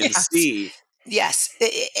 A, B, and yes. C? Yes,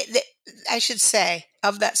 I should say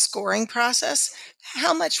of that scoring process,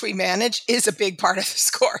 how much we manage is a big part of the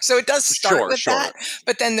score. So it does start Sure, with that, sure.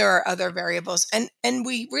 but then there are other variables, and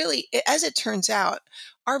we really, as it turns out,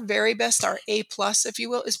 our very best, our A plus, if you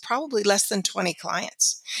will, is probably less than 20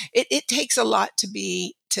 clients. It takes a lot to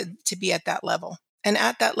be at that level, and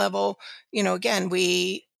at that level, again,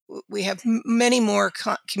 we have many more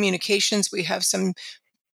communications. We have some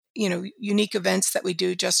unique events that we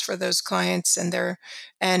do just for those clients,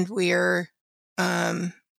 and we're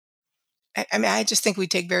um I mean, I just think we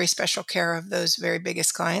take very special care of those very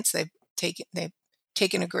biggest clients. They've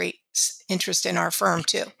taken a great interest in our firm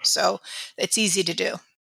too, so it's easy to do.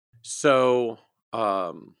 So,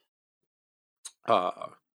 um,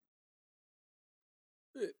 uh,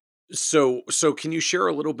 so can you share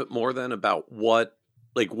a little bit more then about what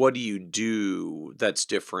do you do that's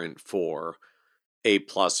different for A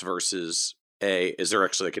plus versus A? Is there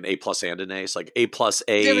actually like an A plus and an A? It's like A plus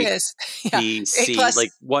There A, is. Yeah. B, A C, plus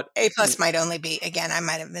like what? A plus might only be, again, I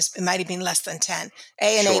might have missed, it might have been less than 10.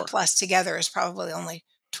 A and A Sure. plus together is probably only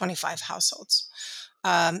 25 households.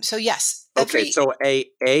 So yes, Okay, every so A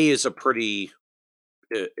is a pretty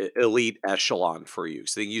elite echelon for you.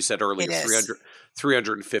 So you said it earlier is.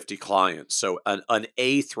 350 clients. So an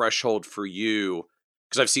A threshold for you,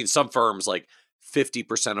 because I've seen some firms like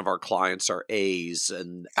 50% of our clients are A's,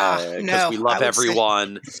 and because No, we I love would say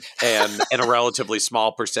everyone, and a relatively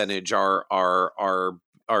small percentage are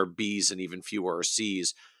B's, and even fewer are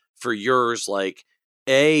C's. For yours, like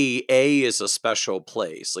A is a special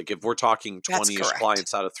place. Like if we're talking that's 20-ish correct.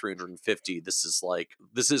 clients out of 350, this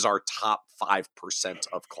is our top 5%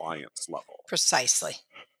 of clients level. Precisely.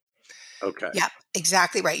 Okay. Yeah,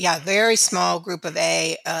 exactly right. Yeah, very small group of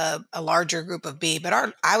A, a larger group of B,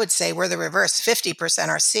 but I would say we're the reverse. 50%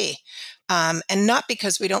 are C, and not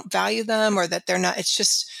because we don't value them or that they're not. It's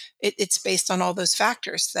just it's based on all those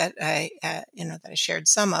factors that I shared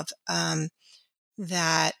some of.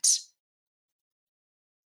 That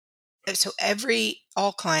so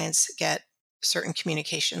all clients get certain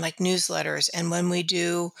communication like newsletters, and when we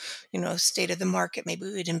do state of the market, maybe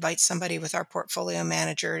we'd invite somebody with our portfolio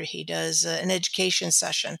manager. He does an education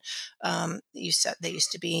session. You said they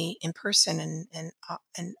used to be in person,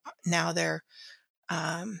 and now they're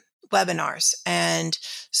webinars, and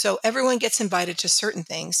so everyone gets invited to certain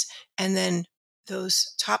things, and then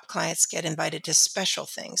those top clients get invited to special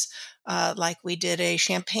things. like we did a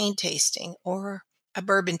champagne tasting or a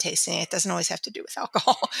bourbon tasting. It doesn't always have to do with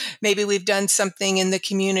alcohol. Maybe we've done something in the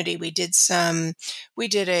community. We did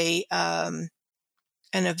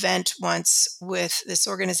an event once with this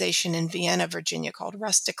organization in Vienna, Virginia called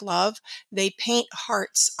Rustic Love. They paint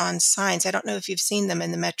hearts on signs. I don't know if you've seen them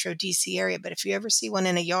in the Metro DC area, but if you ever see one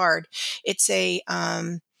in a yard, it's a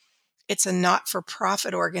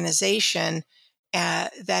not-for-profit organization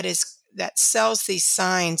that sells these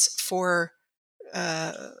signs for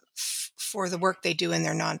the work they do in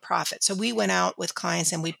their nonprofit. So we went out with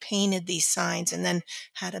clients and we painted these signs and then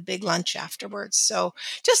had a big lunch afterwards. So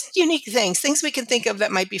just unique things we can think of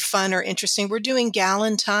that might be fun or interesting. We're doing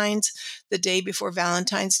Galentine's the day before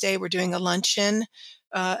Valentine's Day. We're doing a luncheon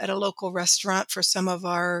at a local restaurant for some of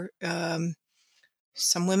our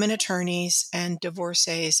some women attorneys and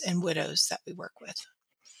divorcees and widows that we work with.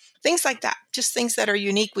 Things like that, just things that are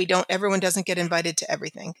unique. Everyone doesn't get invited to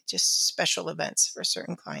everything, just special events for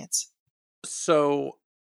certain clients. So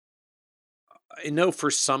I know for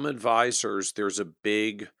some advisors, there's a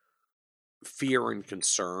big fear and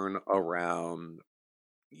concern around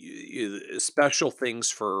special things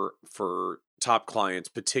for top clients,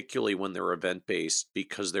 particularly when they're event based,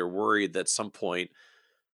 because they're worried that at some point,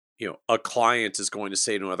 a client is going to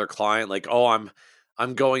say to another client, like, "Oh,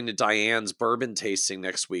 I'm going to Dianne's bourbon tasting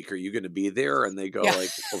next week. Are you going to be there?" And they go Yeah. like,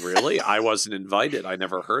 "Oh, really? I wasn't invited. I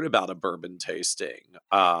never heard about a bourbon tasting."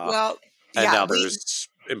 Well, And yeah, now there's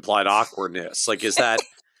implied awkwardness. Like, is that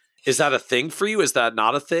a thing for you? Is that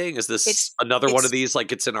not a thing? Is this another one of it's these,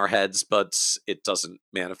 like, it's in our heads, but it doesn't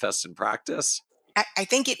manifest in practice? I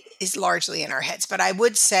think it is largely in our heads, but I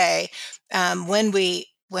would say when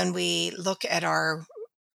we look at our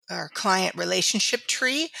client relationship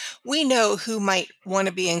tree, we know who might want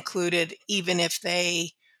to be included, even if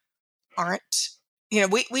they aren't.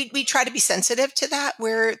 We try to be sensitive to that,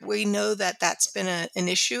 where we know that that's been an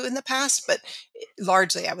issue in the past, but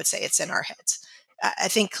largely I would say it's in our heads. I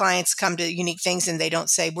think clients come to unique things and they don't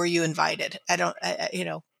say, "Were you invited?" I don't,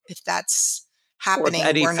 if that's Or if happening,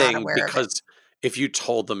 we're not anything, aware of it. because if you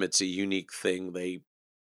told them it's a unique thing, they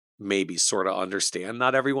maybe sort of understand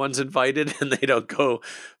not everyone's invited and they don't go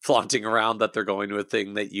flaunting around that they're going to a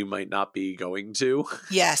thing that you might not be going to.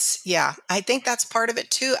 Yes, yeah. I think that's part of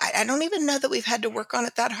it too. I don't even know that we've had to work on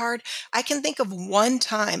it that hard. I can think of one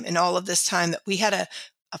time in all of this time that we had a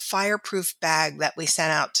fireproof bag that we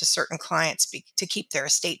sent out to certain clients to keep their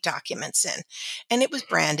estate documents in. And it was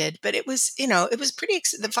branded, but it was, it was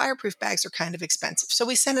the fireproof bags are kind of expensive. So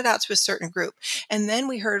we sent it out to a certain group. And then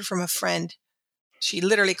we heard from a friend. She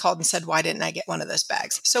literally called and said, "Why didn't I get one of those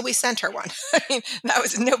bags?" So we sent her one. I mean, that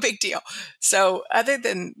was no big deal. So other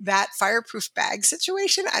than that fireproof bag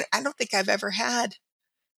situation, I don't think I've ever had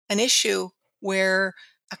an issue where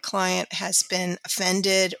a client has been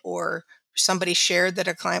offended or somebody shared that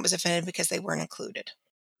a client was offended because they weren't included.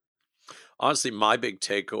 Honestly, my big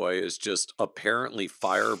takeaway is just apparently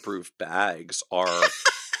fireproof bags are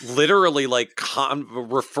literally like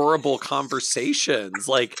referable conversations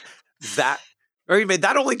like that. Or even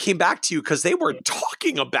that only came back to you because they were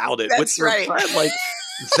talking about it with That's your right. friend. Like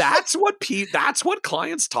that's what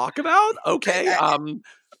clients talk about. Okay.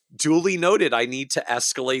 Duly noted. I need to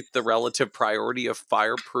escalate the relative priority of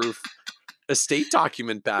fireproof estate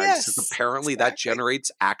document bags because Yes, apparently that exactly.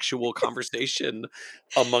 generates actual conversation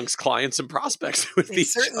amongst clients and prospects with It each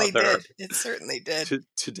certainly other. did. It certainly did.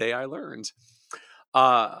 Today I learned.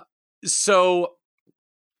 Uh, so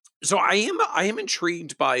I am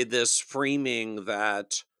intrigued by this framing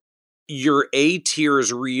that your A tier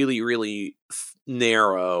is really, really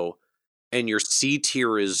narrow and your C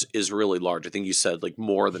tier is really large. I think you said like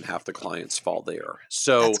more than half the clients fall there. That's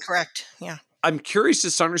So correct. Yeah. I'm curious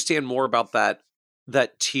to understand more about that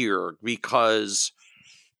tier because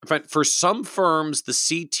for some firms, the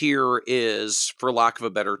C tier is, for lack of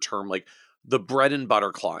a better term, like the bread and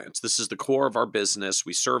butter clients. This is the core of our business.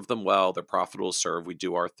 We serve them well. They're profitable to serve. We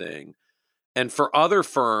do our thing. And for other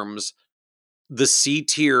firms, the C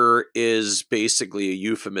tier is basically a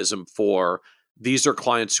euphemism for these are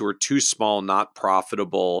clients who are too small, not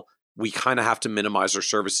profitable. We kind of have to minimize our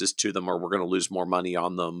services to them or we're going to lose more money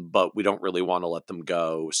on them, but we don't really want to let them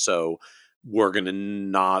go. So we're going to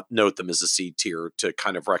not note them as a C tier to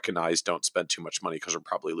kind of recognize don't spend too much money because we're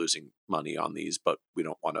probably losing money on these, but we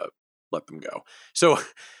don't want to let them go. So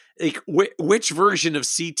like, which version of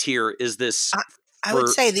C tier is this I would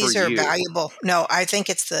say for these are you? valuable. No, I think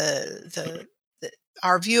it's the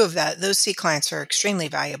our view of that, those C clients are extremely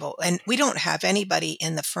valuable. And we don't have anybody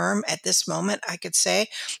in the firm at this moment, I could say,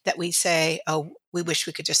 that we say, oh, we wish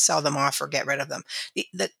we could just sell them off or get rid of them.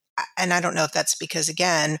 And I don't know if that's because,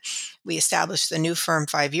 again, we established the new firm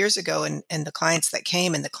 5 years ago, and the clients that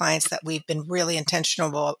came and the clients that we've been really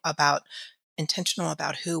intentional about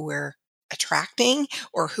who we're attracting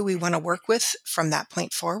or who we want to work with from that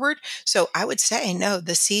point forward. So I would say, no,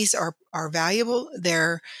 the C's are valuable.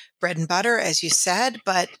 They're bread and butter, as you said,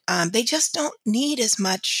 but they just don't need as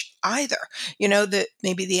much either. That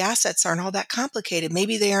maybe the assets aren't all that complicated.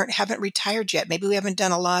 Maybe they haven't retired yet. Maybe we haven't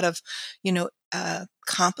done a lot of,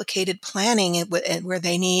 complicated planning where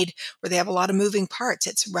they have a lot of moving parts.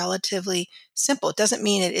 It's relatively simple. It doesn't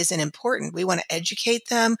mean it isn't important. We want to educate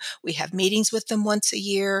them. We have meetings with them once a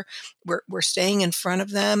year. We're staying in front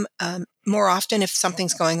of them more often if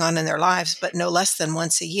something's going on in their lives, but no less than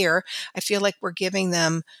once a year. I feel like we're giving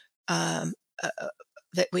them that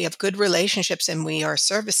we have good relationships and we are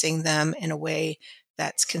servicing them in a way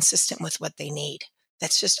that's consistent with what they need.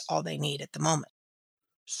 That's just all they need at the moment.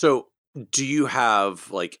 So do you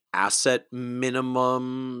have like asset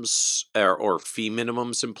minimums or fee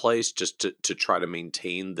minimums in place just to try to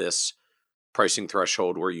maintain this pricing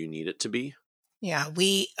threshold where you need it to be? Yeah,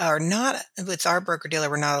 we are not, with our broker dealer,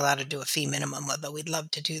 we're not allowed to do a fee minimum, although we'd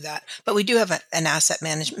love to do that. But we do have an asset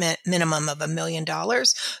management minimum of $1 million,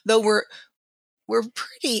 though we're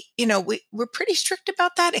pretty, we're pretty strict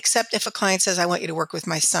about that, except if a client says, I want you to work with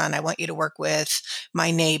my son, I want you to work with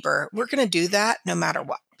my neighbor. We're going to do that no matter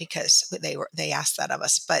what, because they asked that of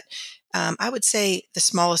us. But I would say the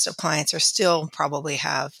smallest of clients are still probably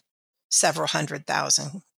have several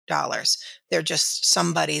 $100,000. They're just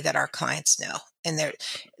somebody that our clients know. And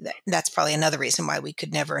that's probably another reason why we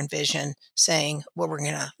could never envision saying, well, we're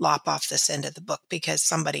going to lop off this end of the book, because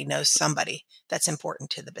somebody knows somebody that's important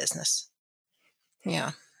to the business.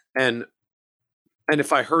 Yeah. And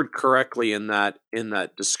if I heard correctly in that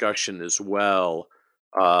discussion as well,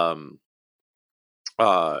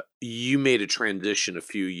 you made a transition a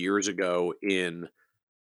few years ago in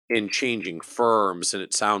changing firms, and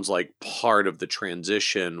it sounds like part of the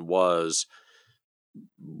transition was,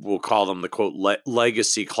 we'll call them the quote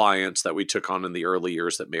legacy clients that we took on in the early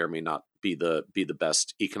years that may or may not be the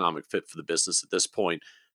best economic fit for the business at this point.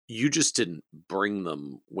 You just didn't bring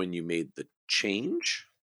them when you made the change.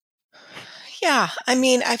 Yeah, I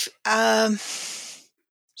mean,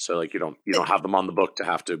 so like you don't have them on the book to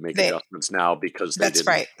have to make adjustments now because they didn't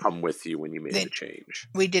right. come with you when you made the change.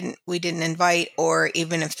 We didn't invite, or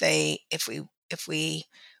even if we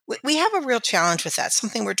have a real challenge with that,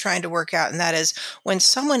 something we're trying to work out. And that is, when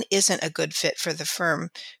someone isn't a good fit for the firm,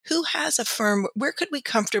 who has a firm, where could we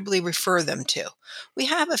comfortably refer them to? We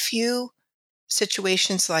have a few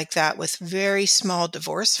situations like that with very small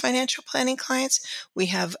divorce financial planning clients. We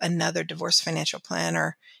have another divorce financial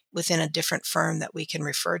planner within a different firm that we can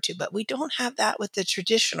refer to, but we don't have that with the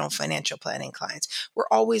traditional financial planning clients. We're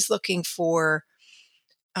always looking for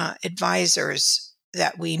advisors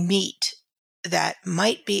that we meet that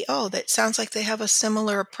might be, that sounds like they have a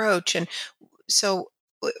similar approach. And so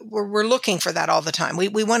we're looking for that all the time. We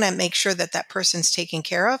want to make sure that person's taken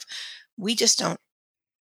care of. We just don't,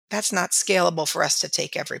 that's not scalable for us to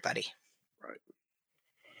take everybody. Right.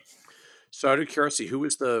 So out of curiosity, who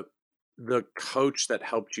was the coach that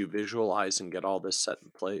helped you visualize and get all this set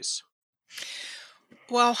in place?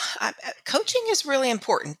 Well, coaching is really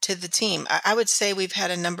important to the team. I would say we've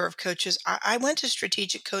had a number of coaches. I went to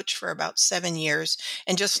strategic coach for about 7 years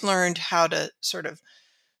and just learned how to sort of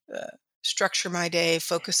structure my day,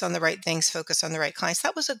 focus on the right things, focus on the right clients.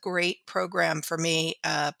 That was a great program for me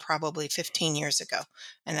probably 15 years ago.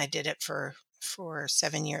 And I did it for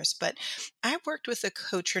 7 years. But I worked with a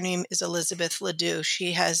coach. Her name is Elizabeth Ledoux.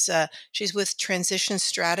 She's with Transition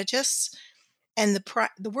Strategists. And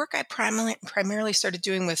the work I primarily started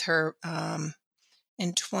doing with her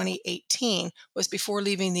in 2018 was before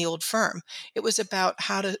leaving the old firm. It was about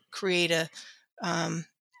how to create a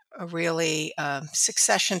really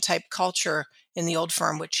succession type culture in the old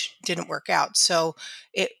firm, which didn't work out. So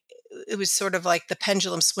it was sort of like the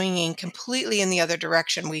pendulum swinging completely in the other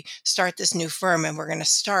direction. We start this new firm and we're going to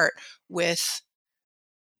start with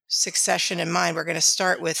succession in mind. We're going to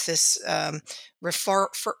start with this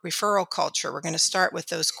referral culture. We're going to start with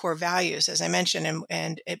those core values, as I mentioned,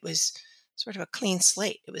 and it was sort of a clean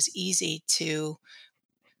slate. It was easy to,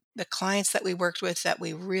 the clients that we worked with that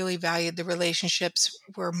we really valued the relationships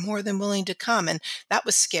were more than willing to come. And that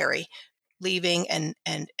was scary, leaving and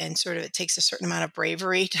sort of, it takes a certain amount of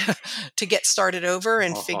bravery to get started over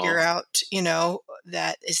and figure out,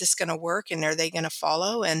 that is this going to work and are they going to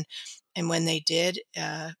follow? And when they did,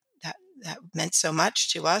 that meant so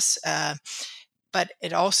much to us. But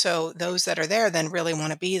it also, those that are there then really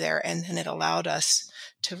want to be there. And then it allowed us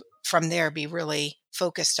to, from there, be really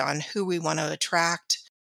focused on who we want to attract.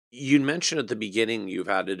 You mentioned at the beginning you've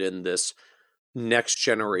added in this next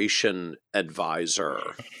generation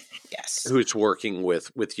advisor Yes. who's working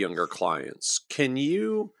with younger clients. Can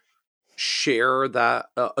you share that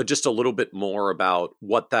just a little bit more about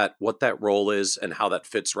what that role is and how that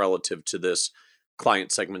fits relative to this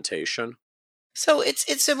client segmentation? So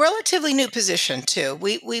it's a relatively new position too.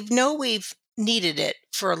 We've needed it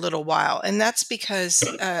for a little while, and that's because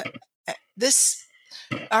this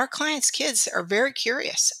our clients' kids are very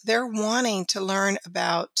curious. They're wanting to learn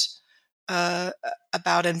about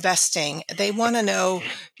investing. They want to know,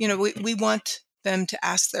 we want them to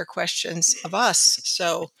ask their questions of us.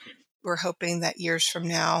 So we're hoping that years from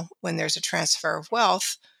now, when there's a transfer of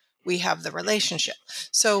wealth, we have the relationship.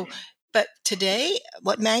 So, but today,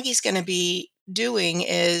 what Maggie's going to be doing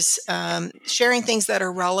is sharing things that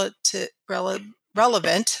are relevant,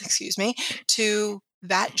 excuse me, to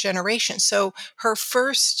that generation. So her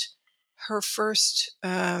first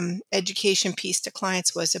education piece to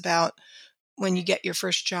clients was about when you get your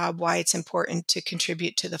first job, why it's important to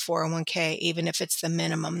contribute to the 401k, even if it's the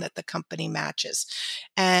minimum that the company matches.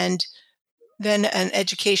 And then an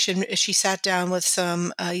education, she sat down with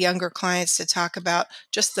some younger clients to talk about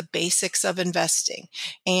just the basics of investing.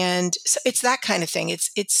 And so it's that kind of thing.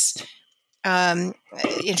 And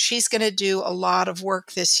she's going to do a lot of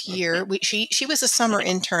work this year. She was a summer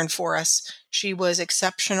intern for us. She was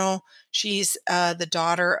exceptional. She's the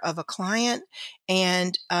daughter of a client,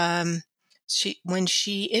 and when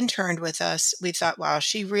she interned with us, we thought, wow,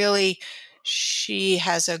 she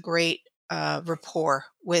has a great rapport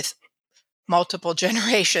with multiple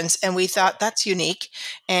generations, and we thought that's unique.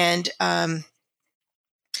 And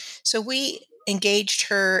so we engaged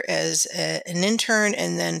her as an intern,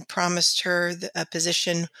 and then promised her a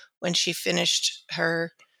position when she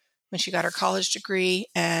when she got her college degree,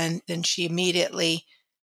 and then she immediately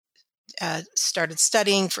started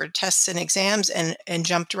studying for tests and exams, and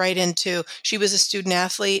jumped right into. She was a student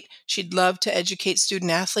athlete. She'd love to educate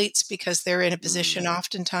student athletes because they're in a position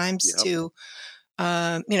oftentimes Yep. to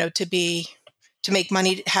have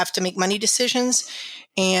to make money decisions.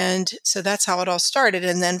 And so that's how it all started.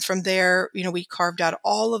 And then from there, we carved out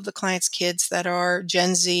all of the clients' kids that are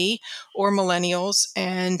Gen Z or millennials.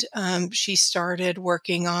 And she started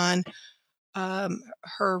working on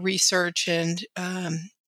her research and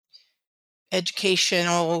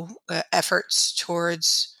educational efforts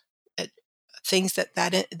towards things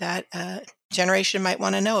that generation might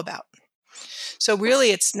want to know about. So really,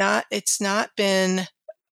 it's not been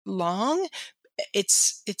long.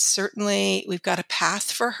 It's certainly, we've got a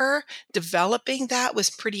path for her. Developing that was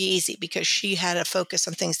pretty easy because she had a focus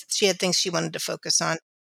on things. She had things she wanted to focus on.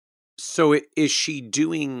 So is she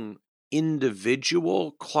doing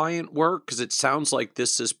individual client work? Because it sounds like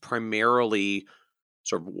this is primarily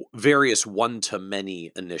sort of various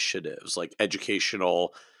one-to-many initiatives, like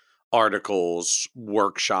educational articles,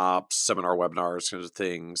 workshops, seminar webinars, kinds of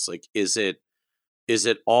things. Like, is it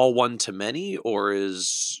all one-to-many, or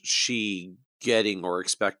is she getting or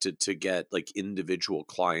expected to get like individual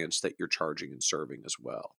clients that you're charging and serving as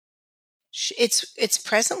well? It's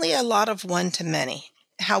presently a lot of one to many.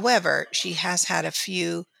 However, she has had a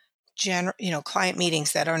few client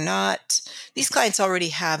meetings that are not. These clients already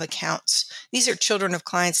have accounts. These are children of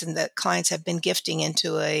clients, and the clients have been gifting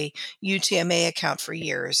into a UTMA account for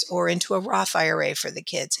years, or into a Roth IRA for the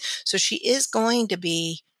kids. So she is going to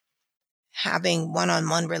be having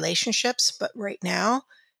one-on-one relationships, but right now,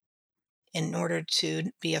 in order to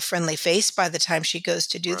be a friendly face by the time she goes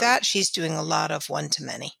to do Right. that, she's doing a lot of one to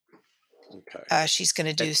many. Okay. She's going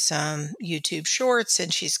to do some YouTube shorts,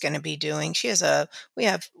 and she's going to be doing.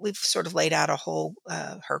 We've sort of laid out a whole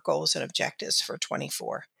her goals and objectives for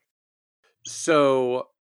 24. So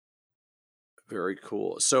very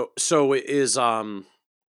cool. So is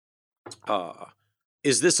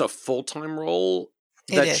this a full-time role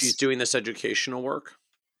It that she's is. doing this educational work?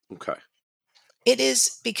 Okay. It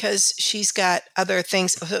is because she's got other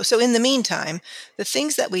things. So in the meantime, the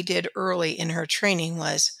things that we did early in her training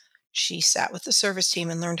was she sat with the service team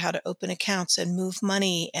and learned how to open accounts and move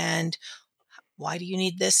money, and why do you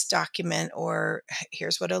need this document, or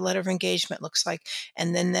here's what a letter of engagement looks like.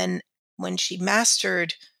 And then when she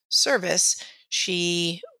mastered service,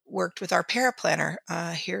 she worked with our paraplanner.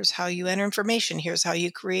 Here's how you enter information. Here's how you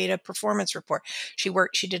create a performance report.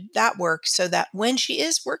 She did that work so that when she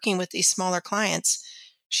is working with these smaller clients,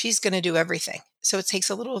 she's going to do everything. So it takes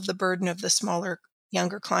a little of the burden of the smaller,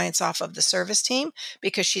 younger clients off of the service team,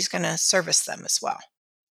 because she's going to service them as well.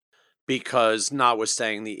 because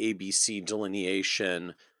notwithstanding the ABC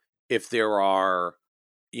delineation, if there are,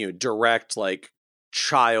 direct like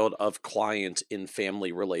child of client in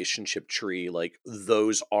family relationship tree, like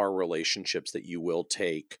those are relationships that you will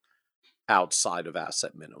take outside of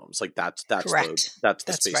asset minimums. Like that's Correct. the That's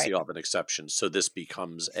space right. you have an exception. So this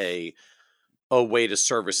becomes a way to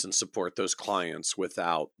service and support those clients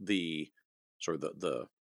without the sort of the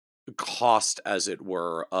cost, as it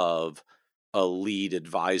were, of a lead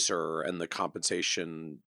advisor and the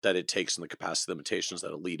compensation that it takes and the capacity limitations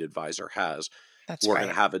that a lead advisor has. That's We're going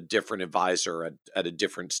to right. have a different advisor at a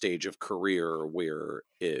different stage of career where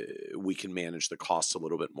we can manage the costs a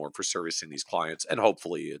little bit more for servicing these clients. And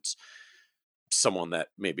hopefully it's someone that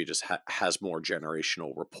maybe just has more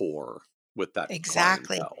generational rapport with that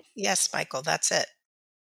Exactly. clientele. Yes, Michael, that's it.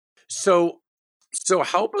 So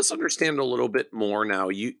help us understand a little bit more now.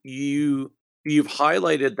 You've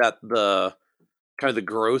highlighted that the kind of the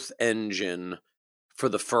growth engine for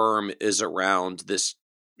the firm is around this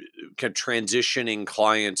kind of transitioning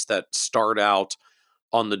clients that start out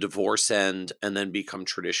on the divorce end and then become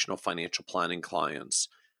traditional financial planning clients.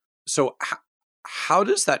 So how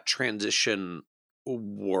does that transition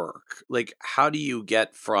work? Like, how do you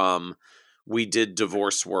get from we did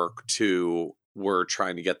divorce work to we're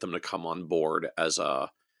trying to get them to come on board as a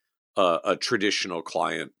traditional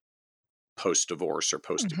client post divorce or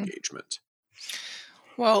post Mhm. engagement?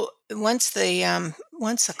 Well, once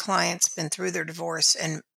a client's been through their divorce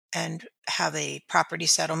and have a property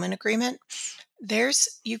settlement agreement,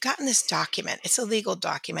 there's you've gotten this document. It's a legal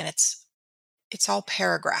document. It's all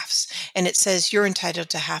paragraphs, and it says you're entitled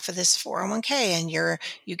to half of this 401k, and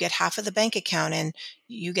you get half of the bank account, and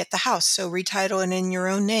you get the house, so retitle it in your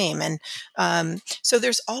own name. And so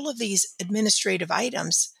there's all of these administrative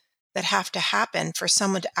items that have to happen for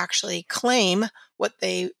someone to actually claim what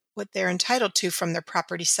they're entitled to from their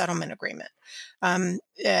property settlement agreement.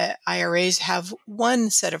 IRAs have one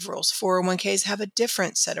set of rules. 401ks have a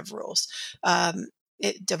different set of rules.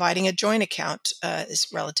 Dividing a joint account is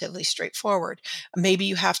relatively straightforward. Maybe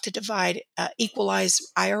you have to equalize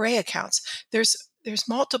IRA accounts. There's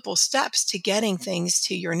multiple steps to getting things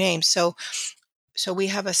to your name. So we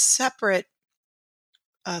have a separate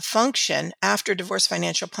function after divorce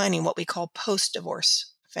financial planning, what we call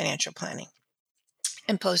post-divorce financial planning.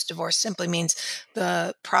 And post-divorce simply means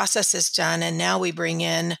the process is done, and now we bring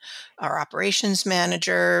in our operations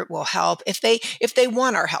manager will help if they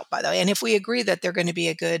want our help, by the way, and if we agree that they're going to be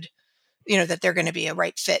a good, that they're going to be a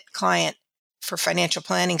right fit client for financial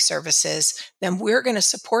planning services, then we're going to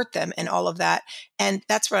support them in all of that. And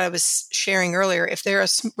that's what I was sharing earlier. If they're a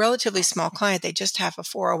relatively small client, they just have a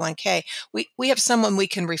 401k, we have someone we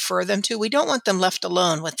can refer them to. We don't want them left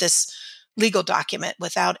alone with this legal document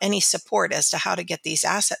without any support as to how to get these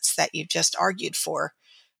assets that you've just argued for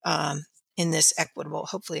in this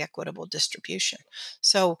hopefully equitable distribution.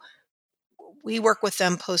 So we work with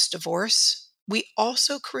them post divorce. We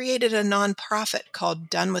also created a nonprofit called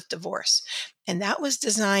Done with Divorce, and that was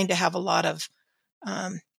designed to have a lot of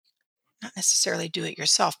um, not necessarily do it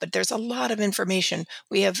yourself, but there's a lot of information.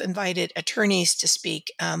 We have invited attorneys to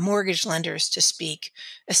speak, mortgage lenders to speak,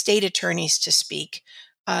 estate attorneys to speak.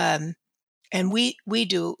 And we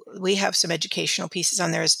have some educational pieces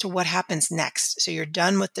on there as to what happens next. So you're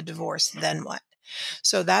done with the divorce, then what?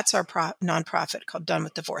 So that's our nonprofit called Done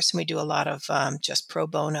with Divorce, and we do a lot of just pro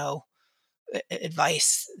bono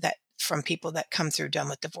advice that from people that come through Done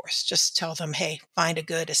with Divorce. Just tell them, hey, find a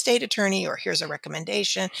good estate attorney, or here's a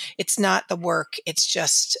recommendation. It's not the work; it's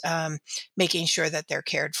just making sure that they're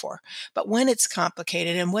cared for. But when it's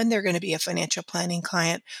complicated and when they're going to be a financial planning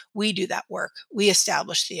client, we do that work. We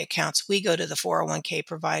establish the accounts. We go to the 401k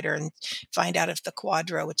provider and find out if the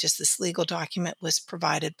Quadro, which is this legal document, was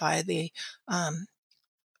provided by the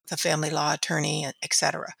family law attorney, et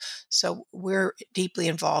cetera. So we're deeply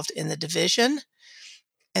involved in the division.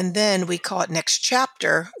 And then we call it next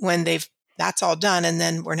chapter when that's all done. And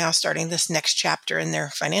then we're now starting this next chapter in their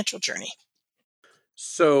financial journey.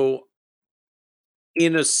 So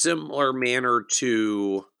in a similar manner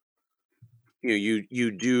to,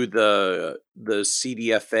 you do the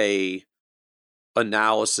CDFA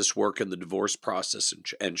analysis work in the divorce process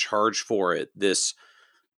and charge for it, this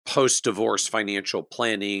post-divorce financial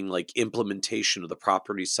planning, like implementation of the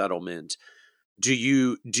property settlement. Do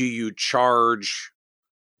you charge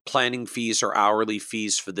planning fees or hourly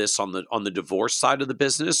fees for this on the divorce side of the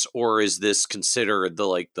business, or is this considered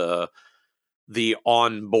the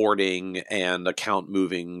onboarding and account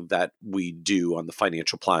moving that we do on the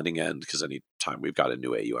financial planning end? Because anytime we've got a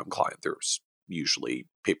new AUM client, there's usually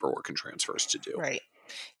paperwork and transfers to do. Right.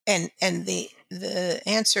 And the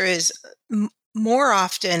answer is More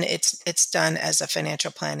often, it's done as a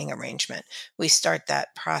financial planning arrangement. We start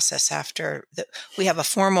that process after we have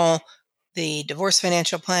the divorce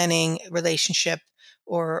financial planning relationship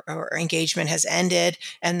or engagement has ended,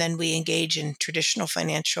 and then we engage in traditional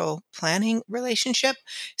financial planning relationship.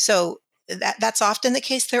 So that's often the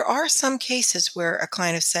case. There are some cases where a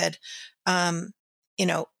client has said, um, you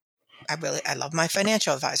know, I love my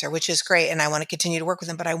financial advisor, which is great. And I want to continue to work with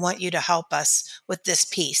them, but I want you to help us with this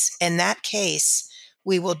piece. In that case,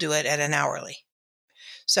 we will do it at an hourly.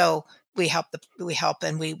 So we help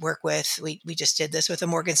and we work with, we just did this with a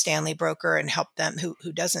Morgan Stanley broker and help them who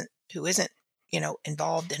isn't,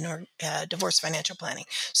 involved in our divorce financial planning.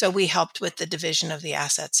 So we helped with the division of the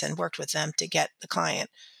assets and worked with them to get the client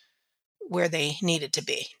where they needed to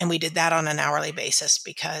be. And we did that on an hourly basis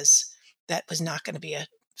because that was not going to be a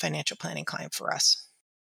financial planning client for us.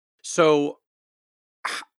 So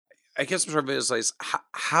I guess I'm trying to visualize,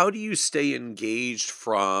 how do you stay engaged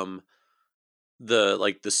from the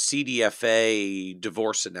CDFA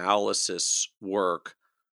divorce analysis work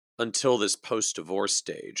until this post-divorce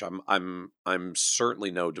stage? I'm certainly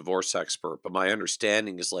no divorce expert, but my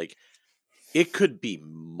understanding is it could be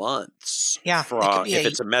months Yeah, it could from, be if a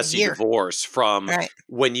it's a messy year. divorce, from Right.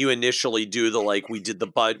 when you initially do we did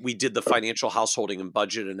the financial householding and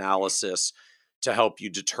budget analysis to help you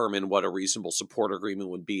determine what a reasonable support agreement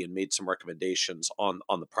would be and made some recommendations on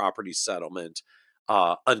the property settlement,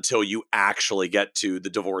 until you actually get to the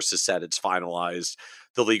divorce is set, it's finalized,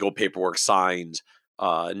 the legal paperwork signed.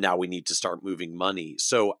 Now we need to start moving money.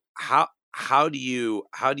 So how do you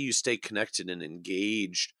stay connected and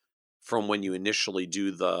engaged from when you initially do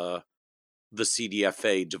the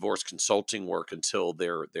CDFA divorce consulting work until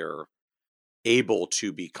they're able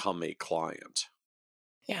to become a client?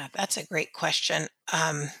 Yeah, that's a great question.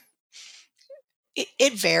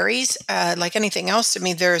 It varies, like anything else. I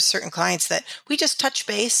mean, there are certain clients that we just touch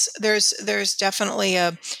base. There's definitely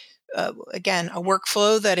again, a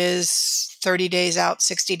workflow that is 30 days out,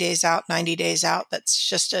 60 days out, 90 days out. That's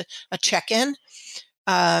just a check-in.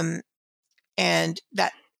 Um, and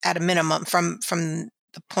that at a minimum from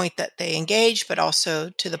the point that they engage, but also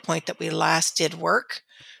to the point that we last did work,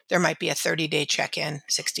 there might be a 30-day check-in,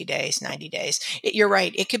 60 days, 90 days. You're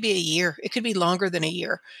right. It could be a year. It could be longer than a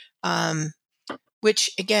year.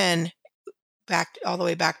 Which again, back all the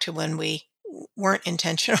way back to when we weren't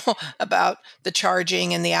intentional about the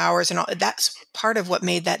charging and the hours and all. That's part of what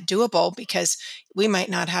made that doable, because we might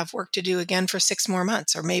not have work to do again for 6 more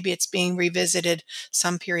months, or maybe it's being revisited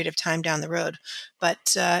some period of time down the road.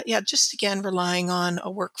 But yeah, just again relying on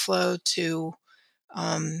a workflow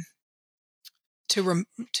um,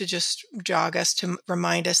 to just jog us, to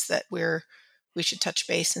remind us that we should touch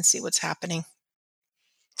base and see what's happening.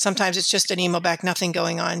 Sometimes it's just an email back, nothing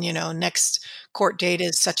going on, next court date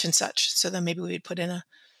is such and such. So then maybe we'd put in a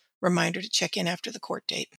reminder to check in after the court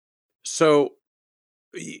date. So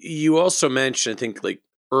you also mentioned, I think,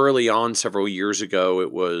 early on several years ago,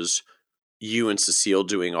 it was you and Cecile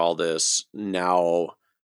doing all this. Now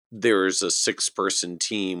there's a 6-person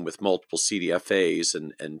team with multiple CDFAs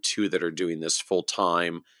and 2 that are doing this full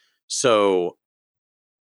time. So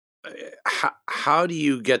how do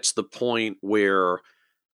you get to the point where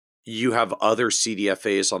you have other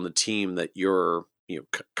CDFAs on the team that you're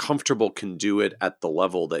comfortable can do it at the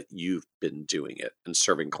level that you've been doing it and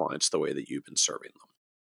serving clients the way that you've been serving them?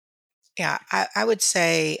 Yeah, I would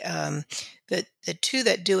say that the 2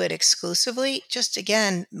 that do it exclusively, just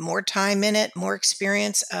again, more time in it, more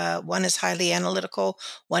experience. One is highly analytical,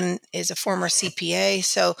 one is a former CPA.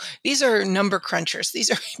 So these are number crunchers.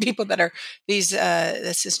 These are people that are this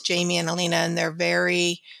is Jamie and Alina, and they're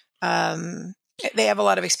very, they have a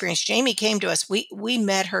lot of experience. Jamie came to us. We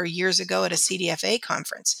met her years ago at a CDFA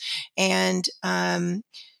conference, and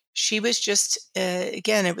she was just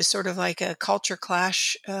again, it was sort of like a culture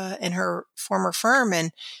clash in her former firm,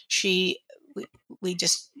 and we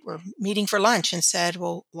just were meeting for lunch and said,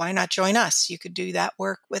 well, why not join us? You could do that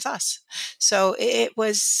work with us. So it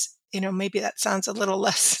was, maybe that sounds a little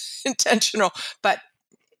less intentional, but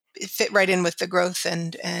it fit right in with the growth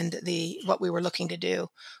and the what we were looking to do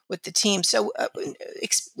with the team. So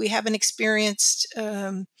we have an experienced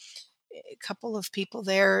a couple of people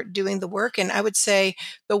there doing the work, and I would say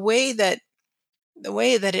the way that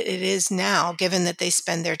it is now, given that they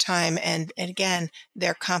spend their time and again,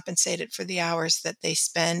 they're compensated for the hours that they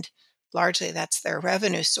spend, largely that's their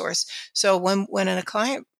revenue source. So when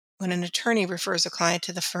an attorney refers a client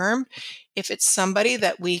to the firm, if it's somebody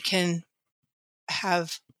that we can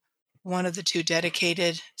have one of the two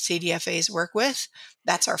dedicated CDFAs work with,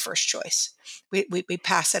 that's our first choice. We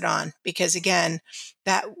pass it on because, again,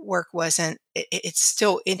 that work it's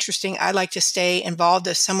still interesting. I like to stay involved.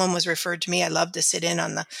 If someone was referred to me, I love to sit in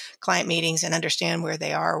on the client meetings and understand where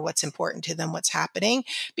they are, what's important to them, what's happening,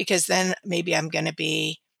 because then maybe I'm going to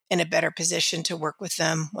be in a better position to work with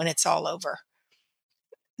them when it's all over.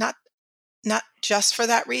 Not not just for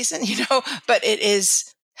that reason, but it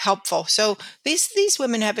is helpful. So these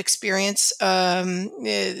women have experience.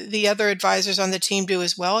 The other advisors on the team do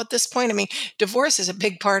as well. At this point, I mean, divorce is a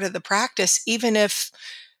big part of the practice,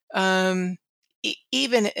 um,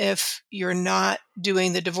 even if you're not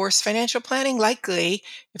doing the divorce financial planning. Likely,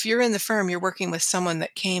 if you're in the firm, you're working with someone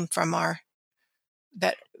that came from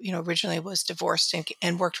that originally was divorced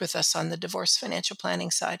and worked with us on the divorce financial planning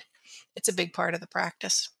side. It's a big part of the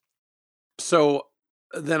practice. So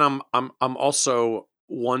then I'm also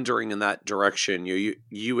wondering in that direction.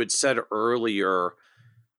 You had said earlier,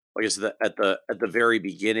 I guess that at the very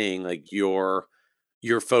beginning, like your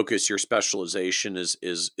focus, your specialization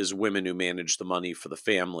is women who manage the money for the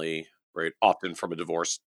family, right? Often from a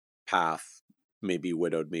divorce path, maybe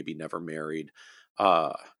widowed, maybe never married.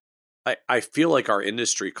 Uh, I feel like our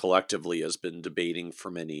industry collectively has been debating for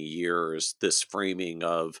many years this framing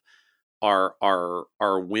of are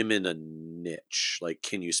women a niche? Like,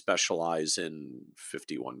 can you specialize in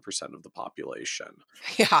 51% of the population?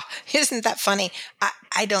 Yeah, isn't that funny?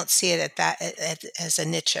 I don't see it as a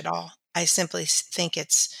niche at all. I simply think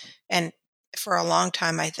and for a long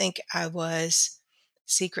time, I think I was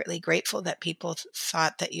secretly grateful that people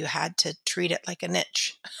thought that you had to treat it like a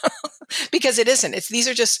niche because it isn't.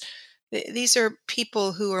 These are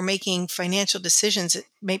people who are making financial decisions at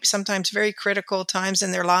maybe sometimes very critical times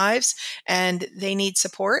in their lives, and they need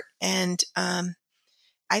support. And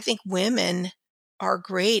I think women are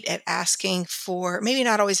great at asking for, maybe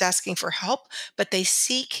not always asking for help, but they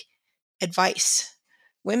seek advice.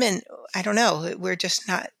 Women, I don't know, we're just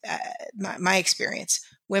not, my experience,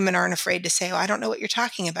 women aren't afraid to say, oh, I don't know what you're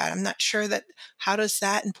talking about. I'm not sure how does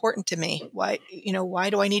that important to me? Why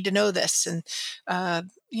do I need to know this? And,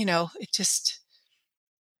 it just,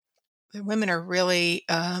 the women are really,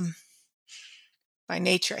 by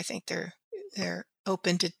nature, I think they're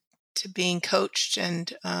open to being coached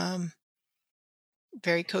and,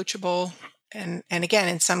 very coachable, and again,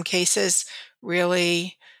 in some cases,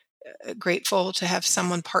 really grateful to have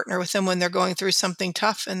someone partner with them when they're going through something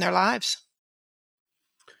tough in their lives.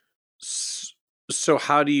 So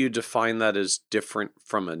how do you define that as different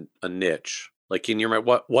from a niche? Like in your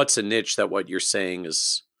mind, what's a niche that what you're saying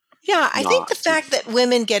is Yeah, I think the not? fact that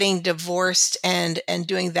women getting divorced and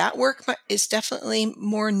doing that work is definitely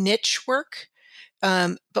more niche work.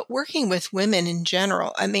 But working with women in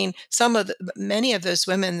general, I mean, many of those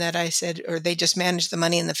women that I said, or they just manage the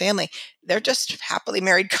money in the family, they're just happily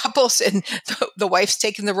married couples, and the wife's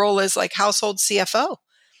taking the role as like household CFO.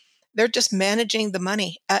 They're just managing the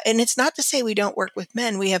money, and it's not to say we don't work with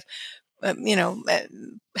men. We have,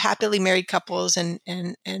 happily married couples and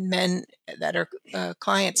men that are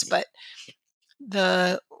clients, but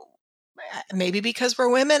the maybe because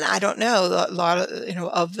we're women, I don't know. A lot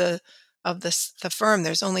of the firm,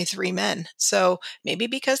 there's only 3 men. So maybe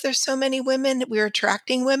because there's so many women, we're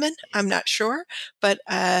attracting women. I'm not sure, but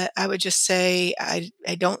I would just say I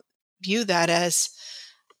don't view that as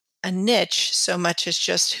a niche so much as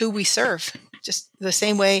just who we serve. Just the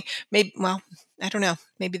same way. Maybe, well, I don't know.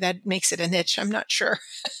 Maybe that makes it a niche. I'm not sure.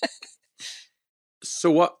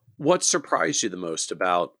 So what surprised you the most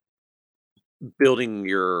about building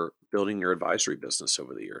your advisory business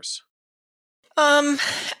over the years? I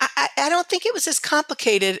don't think it was as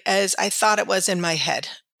complicated as I thought it was in my head.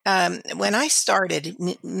 When I started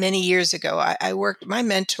many years ago, I worked, my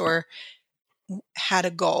mentor had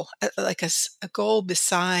a goal, like a goal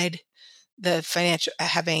beside the financial,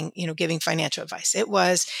 giving financial advice. It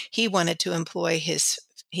was, he wanted to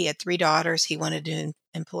he had 3 daughters. He wanted to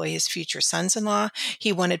employ his future sons-in-law.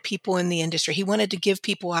 He wanted people in the industry. He wanted to give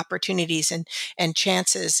people opportunities and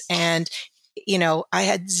chances. And I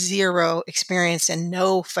had zero experience and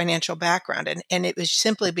no financial background. And it was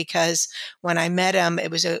simply because when I met him, it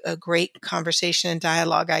was a great conversation and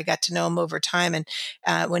dialogue. I got to know him over time. And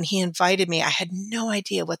when he invited me, I had no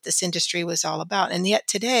idea what this industry was all about. And yet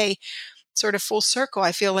today, sort of full circle,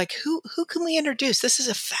 I feel like who can we introduce? This is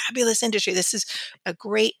a fabulous industry. This is a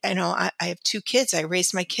great, I have 2 kids. I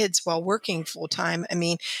raised my kids while working full time. I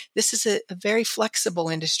mean, this is a very flexible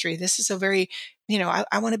industry. This is a very,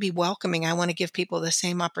 I want to be welcoming. I want to give people the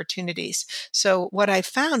same opportunities. So what I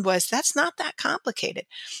found was that's not that complicated.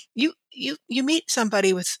 You meet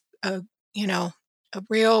somebody with a, a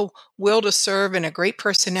real will to serve and a great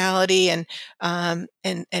personality and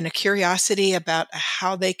a curiosity about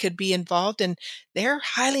how they could be involved, and they're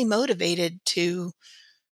highly motivated to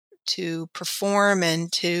perform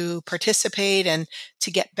and to participate and to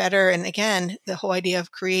get better. And again, the whole idea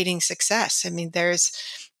of creating success. I mean, there's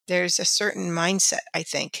a certain mindset, I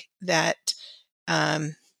think,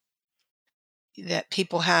 um, that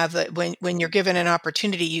people have, that when you're given an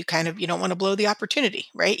opportunity, you don't want to blow the opportunity,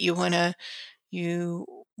 right? You want to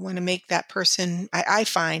make that person. I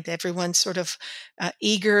find everyone's sort of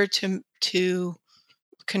eager to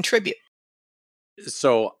contribute.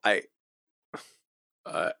 So I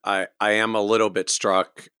am a little bit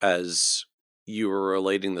struck as you were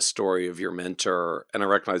relating the story of your mentor, and I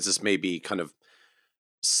recognize this may be kind of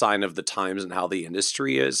sign of the times and how the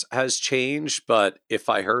industry has changed. But if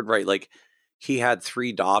I heard right, like he had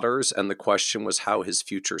three daughters, and the question was how his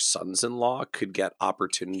future sons-in-law could get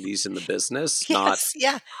opportunities in the business, not Yes,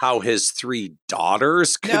 yeah. how his three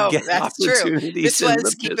daughters could No, get that's true. opportunities This in the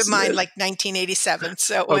was, keep in mind, business. like 1987.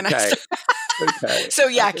 So when I Okay, started, okay, so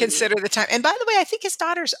yeah, okay. consider the time. And by the way, I think his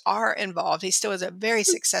daughters are involved. He still has a very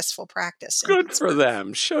successful practice in Good for Pittsburgh.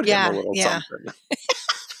 them. Showed him a Yeah, little yeah. something.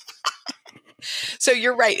 So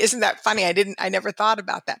you're right. Isn't that funny? I never thought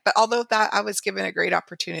about that. But although that I was given a great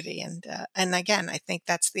opportunity, and again, I think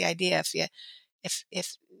that's the idea.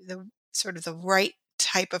 If the sort of the right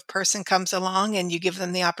type of person comes along and you give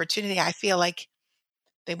them the opportunity, I feel like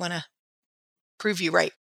they want to prove you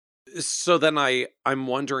right. So then I'm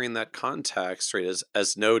wondering in that context, right,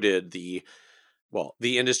 as noted, the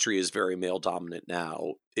industry is very male dominant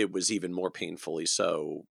now. It was even more painfully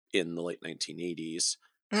so in the late 1980s.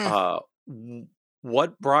 Mm, Uh, w-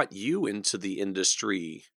 what brought you into the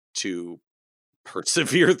industry to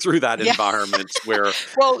persevere through that yeah. environment where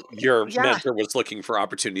Well, your yeah. mentor was looking for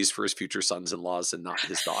opportunities for his future sons-in-laws and not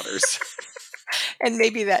his daughters? And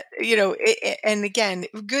maybe that, and again,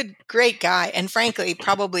 great guy. And frankly,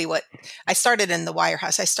 probably what I started in the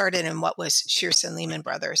wirehouse, I started in what was Shearson Lehman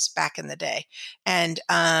Brothers back in the day. And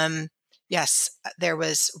yes, there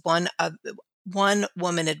was one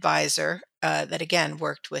woman advisor that again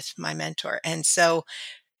worked with my mentor. And so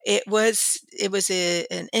it was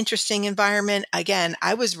an interesting environment. Again,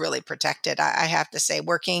 I was really protected. I have to say,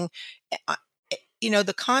 working, uh,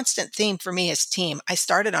 the constant theme for me is team. I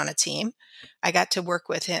started on a team. I got to work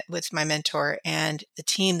with him, with my mentor and the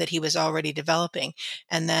team that he was already developing.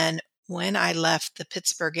 And then when I left the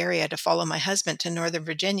Pittsburgh area to follow my husband to Northern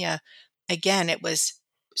Virginia, again, it was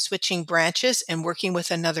switching branches and working with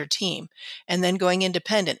another team and then going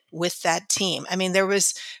independent with that team. I mean,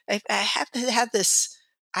 I have had this,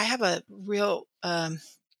 I have a real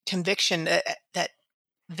conviction that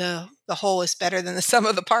the whole is better than the sum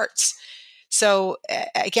of the parts. So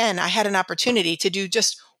again, I had an opportunity to do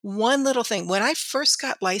just one little thing. When I first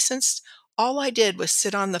got licensed, all I did was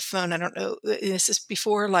sit on the phone. I don't know, this is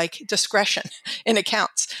before like discretion in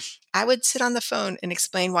accounts. I would sit on the phone and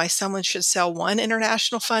explain why someone should sell one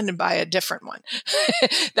international fund and buy a different one.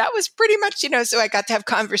 That was pretty much, so I got to have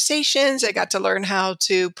conversations. I got to learn how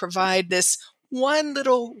to provide this one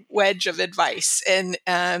little wedge of advice, and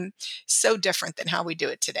so different than how we do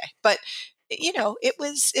it today. But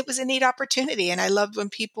it was a neat opportunity, and I loved when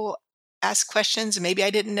people ask questions. Maybe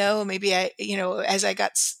I didn't know. Maybe as I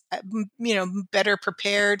got better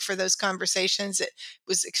prepared for those conversations, it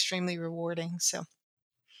was extremely rewarding. So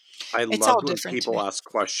I it's all loved when different people today. ask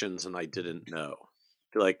questions and I didn't know.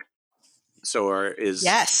 Like, so is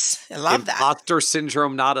Yes, I love that. imposter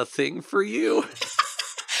syndrome not a thing for you?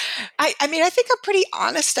 I mean, I think I'm pretty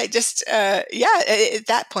honest. I just, at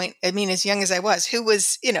that point, I mean, as young as I was, who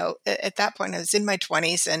was, at that point, I was in my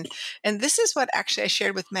 20s. And this is what actually I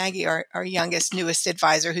shared with Maggie, our youngest, newest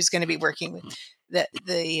advisor, who's going to be working with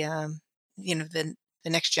the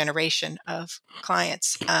next generation of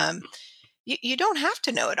clients. You don't have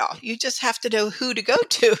to know it all. You just have to know who to go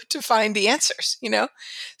to find the answers.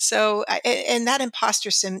 So and that imposter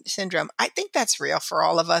syndrome, I think that's real for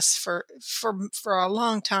all of us for a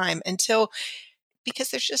long time, because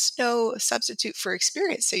there's just no substitute for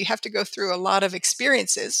experience. So you have to go through a lot of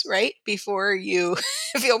experiences, right, before you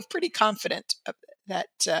feel pretty confident that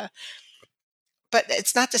but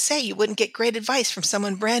it's not to say you wouldn't get great advice from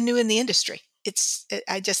someone brand new in the industry.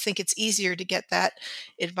 I just think it's easier to get that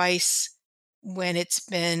advice when it's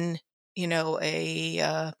been,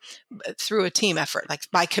 a through a team effort, like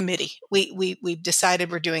by committee. We've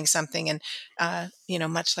decided we're doing something, and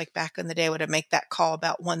much like back in the day, would make that call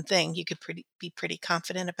about one thing, you could be pretty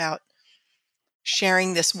confident about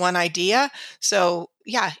sharing this one idea. So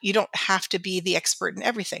yeah, you don't have to be the expert in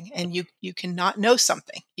everything, and you can not know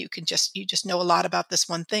something. You just know a lot about this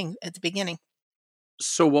one thing at the beginning.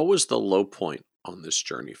 So what was the low point on this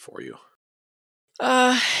journey for you?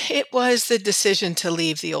 Uh, it was the decision to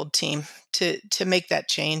leave the old team, to make that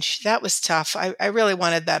change. That was tough. I really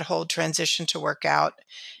wanted that whole transition to work out,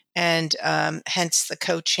 and hence the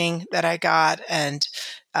coaching that I got, and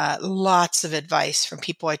lots of advice from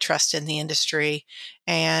people I trust in the industry.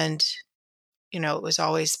 And it was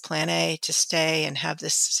always plan A, to stay and have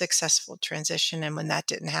this successful transition. And when that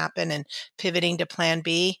didn't happen, and pivoting to plan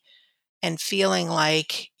B, and feeling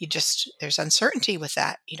like there's uncertainty with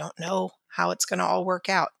that. You don't know how it's going to all work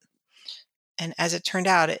out. And as it turned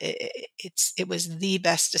out, it was the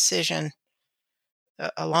best decision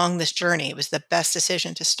along this journey. It was the best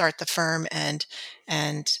decision to start the firm, and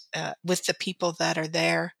with the people that are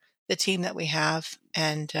there, the team that we have,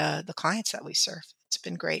 and the clients that we serve. It's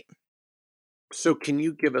been great. So can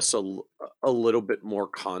you give us a little bit more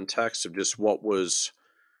context of just what was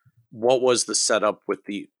the setup with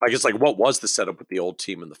the I guess like what was the setup with the old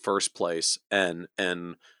team in the first place, and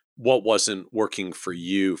what wasn't working for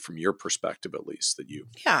you from your perspective, at least, that you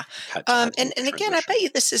Yeah. had to And make the again, I transition? bet you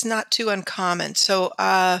this is not too uncommon. So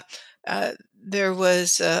there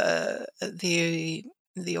was the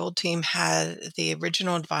old team had the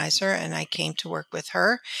original advisor, and I came to work with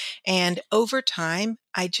her. And over time,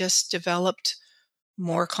 I just developed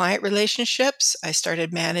more client relationships. I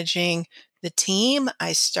started managing the team.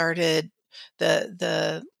 I started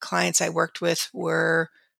the clients I worked with were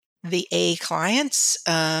the A clients.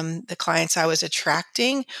 The clients I was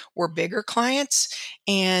attracting were bigger clients,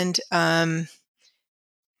 and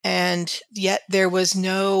yet there was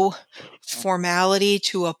no formality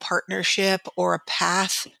to a partnership or a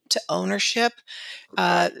path to ownership. Okay.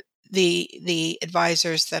 Uh, the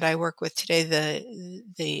advisors that I work with today,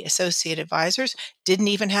 the associate advisors, didn't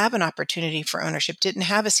even have an opportunity for ownership, didn't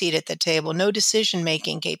have a seat at the table, no decision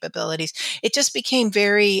making capabilities. It just became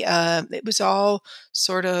very. It was all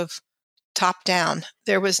sort of top down.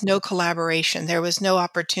 There was no collaboration. There was no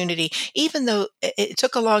opportunity. Even though it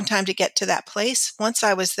took a long time to get to that place, once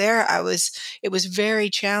I was there, it was very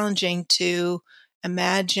challenging to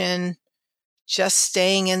imagine just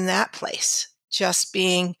staying in that place, just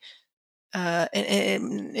being not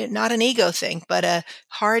an ego thing, but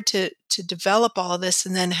hard to develop all of this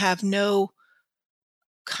and then have no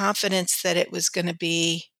confidence that it was going to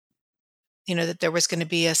be, that there was going to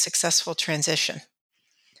be a successful transition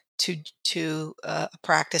to a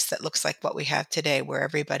practice that looks like what we have today, where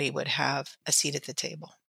everybody would have a seat at the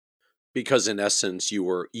table. Because in essence, you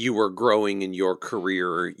were growing in your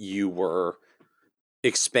career, you were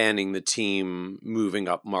expanding the team, moving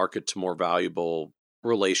up market to more valuable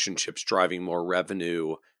relationships, driving more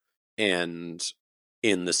revenue, and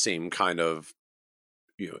in the same kind of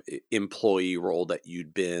employee role that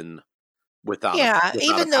you'd been without a Yeah, without a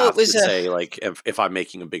even though it path to was a say, like, if I'm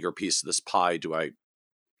making a bigger piece of this pie, do I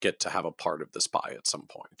get to have a part of this pie at some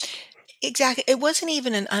point? exactly, it wasn't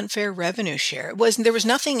even an unfair revenue share. It wasn't. There was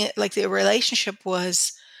nothing like the relationship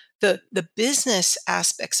was the business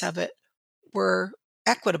aspects of it were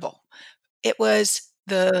equitable. It was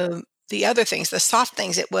the other things, the soft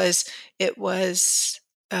things. It was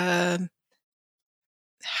um,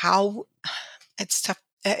 how it's tough.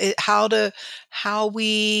 How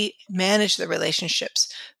we manage the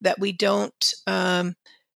relationships, that we don't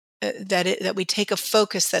that we take a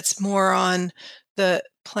focus that's more on the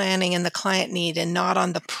planning and the client need, and not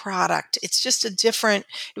on the product. It's just a different.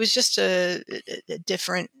 It was just a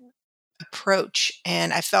different approach,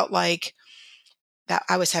 and I felt like that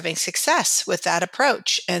I was having success with that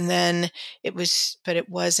approach. And then but it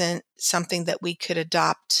wasn't something that we could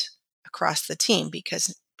adopt across the team,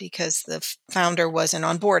 because the founder wasn't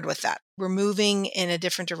on board with that. We're moving in a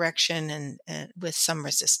different direction, and with some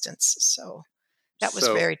resistance. So that was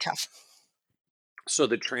So very tough. so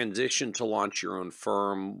the transition to launch your own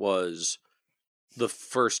firm was the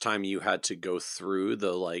first time you had to go through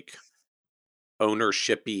the, like,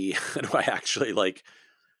 ownershipy how do I actually, like,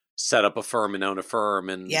 set up a firm and own a firm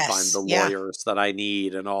and find Yes. the Yeah. lawyers that I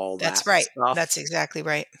need and all That's that right. That's stuff. exactly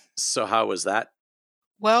right. So how was that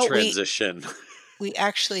Well, transition? we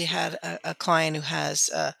actually had a client who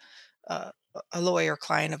has a a lawyer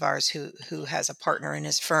client of ours who has a partner in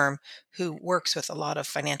his firm who works with a lot of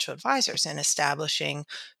financial advisors in establishing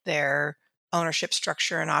their ownership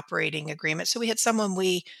structure and operating agreement. So we had someone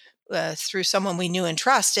through someone we knew and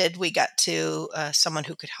trusted, we got to someone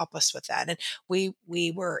who could help us with that. And we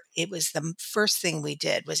were it was the first thing we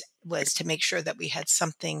did was to make sure that we had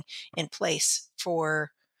something in place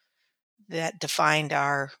for that defined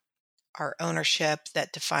our ownership,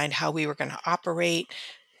 that defined how we were going to operate,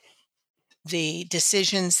 the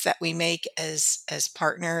decisions that we make as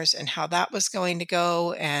partners, and how that was going to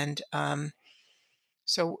go. And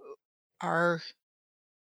So our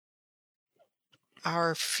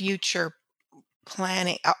our future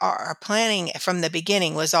planning, our planning from the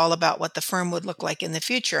beginning was all about what the firm would look like in the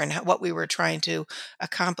future and what we were trying to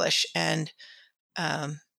accomplish, and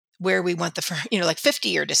um, where we want the firm, like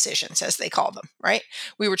 50-year decisions, as they call them, right?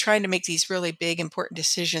 We were trying to make these really big, important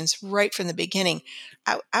decisions right from the beginning.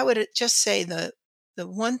 I would just say the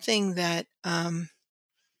one thing that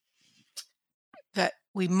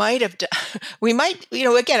we might have done, we might,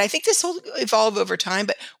 again, I think this will evolve over time,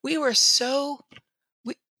 but we were so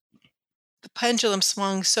the pendulum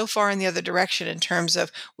swung so far in the other direction in terms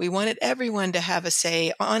of we wanted everyone to have a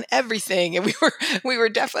say on everything, and we were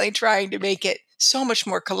definitely trying to make it so much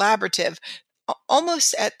more collaborative,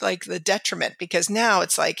 almost at like the detriment, because now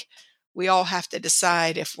it's like we all have to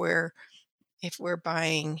decide if we're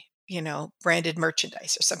buying branded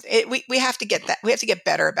merchandise or something. We have to get that. We have to get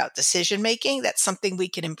better about decision making. That's something we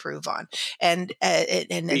can improve on, and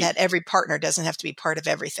that every partner doesn't have to be part of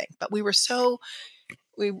everything. But we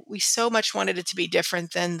so much wanted it to be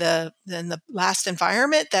different than the last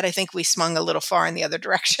environment that I think we swung a little far in the other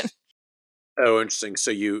direction. Oh, interesting.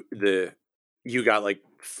 So you got like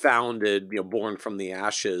founded, born from the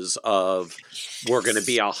ashes of we're going to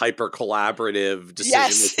be a hyper collaborative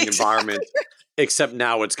decision Yes, making exactly. environment, except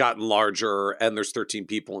now it's gotten larger and there's 13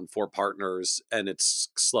 people and 4 partners, and it's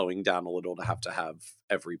slowing down a little to have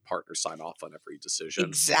every partner sign off on every decision.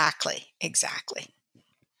 Exactly.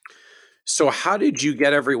 So how did you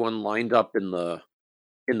get everyone lined up in the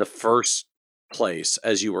first place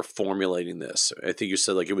as you were formulating this? I think you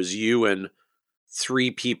said like it was you and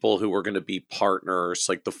 3 people who were going to be partners.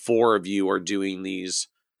 Like the 4 of you are doing these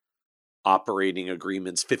operating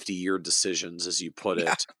agreements, 50-year decisions, as you put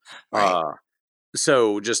Yeah, it. right. Uh,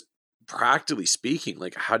 so just practically speaking,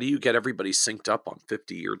 like how do you get everybody synced up on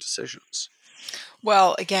 50-year decisions?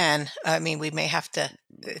 Well, again, I mean, we may have to.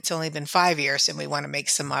 It's only been 5 years, and we want to make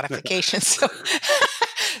some modifications.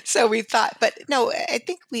 So we thought, but no, I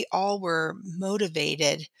think we all were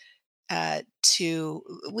motivated to.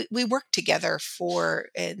 We worked together for,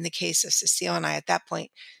 in the case of Cecile and I, at that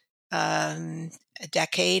point, a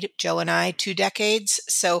decade. Joe and I, 2 decades.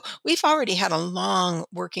 So we've already had a long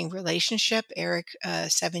working relationship. Eric,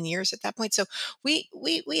 7 years at that point. So we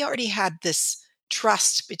already had this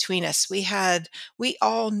trust between us. We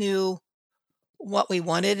all knew what we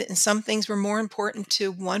wanted, and some things were more important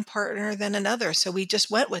to one partner than another, so we just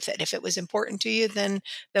went with it. If it was important to you, then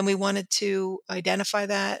we wanted to identify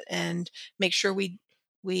that and make sure we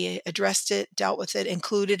addressed it, dealt with it,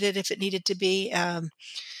 included it if it needed to be.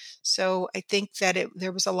 So I think that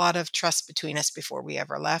there was a lot of trust between us before we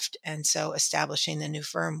ever left, and so establishing the new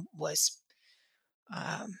firm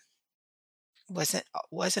um,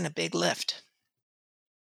 wasn't a big lift.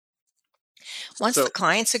 Once the So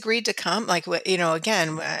clients agreed to come, like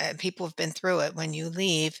again, people have been through it. When you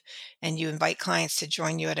leave and you invite clients to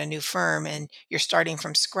join you at a new firm, and you're starting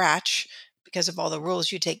from scratch because of all the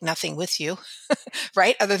rules, you take nothing with you,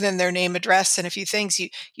 right? Other than their name, address, and a few things.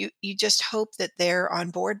 You just hope that they're on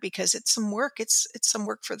board, because it's some work. It's some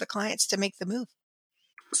work for the clients to make the move.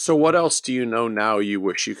 so what else do you know now you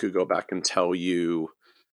wish you could go back and tell you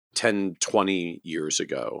 10, 20 years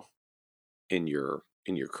ago in your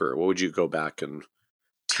career? What would you go back and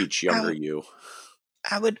teach I, younger w- you?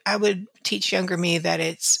 I would teach younger me that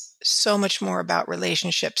it's so much more about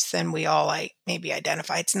relationships than we all like maybe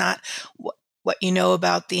identify. It's not what you know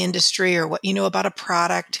about the industry or what you know about a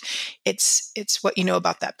product. It's what you know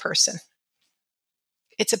about that person.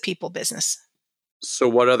 It's a people business. So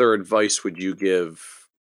what other advice would you give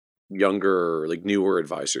younger, like newer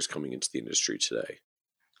advisors coming into the industry today?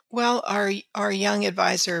 Well, our young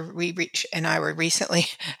advisor, and I were recently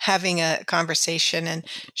having a conversation, and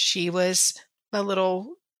she was a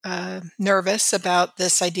little nervous about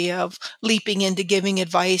this idea of leaping into giving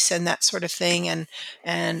advice and that sort of thing.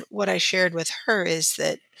 And what I shared with her is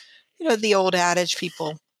that the old adage,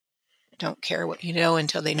 people don't care what you know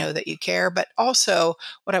until they know that you care. But also,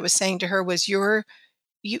 what I was saying to her was, you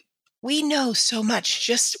we know so much,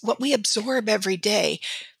 just what we absorb every day,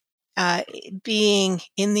 uh, being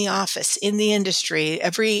in the office, in the industry,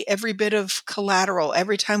 every bit of collateral,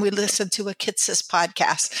 every time we listen to a Kitsis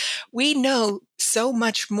podcast, we know so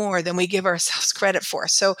much more than we give ourselves credit for.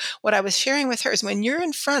 So what I was sharing with her is, when you're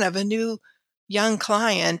in front of a new young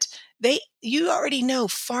client, you already know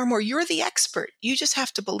far more. You're the expert. You just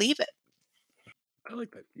have to believe it. I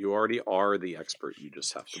like that. You already are the expert. You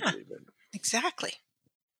just have to Yeah, believe it. exactly.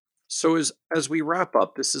 So as we wrap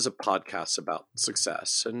up, this is a podcast about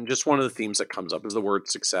success, and just one of the themes that comes up is the word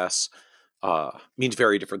success means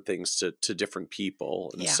very different things to different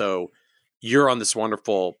people. And Yeah. so you're on this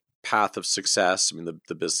wonderful path of success. I mean,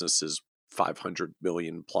 the business is 500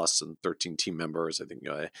 million plus and 13 team members. I think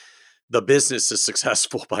the business is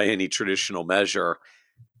successful by any traditional measure.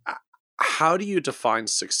 How do you define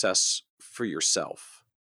success for yourself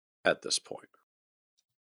at this point?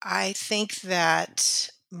 I think that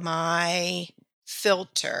my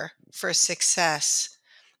filter for success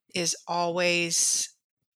is always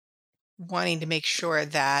wanting to make sure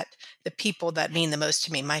that the people that mean the most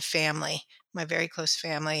to me, my family, my very close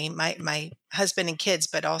family, my husband and kids,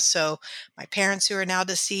 but also my parents who are now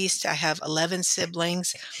deceased. I have 11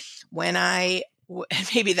 siblings. And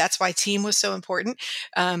maybe that's why team was so important.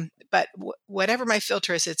 But whatever my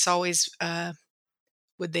filter is, it's always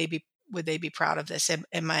would they be proud of this?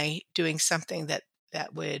 Am I doing something that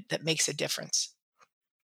makes a difference?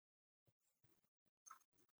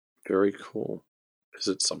 Very cool. Is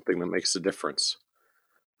it something that makes a difference?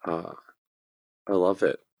 I love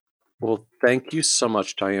it. Well, thank you so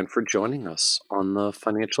much, Dianne, for joining us on the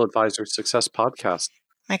Financial Advisor Success Podcast.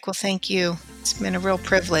 Michael, thank you. It's been a real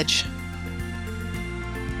privilege.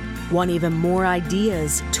 Want even more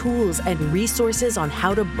ideas, tools, and resources on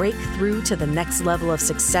how to break through to the next level of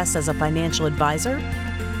success as a financial advisor?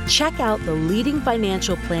 Check out the leading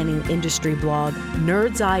financial planning industry blog,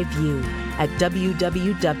 Nerd's Eye View, at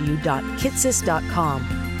www.kitsis.com,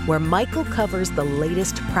 where Michael covers the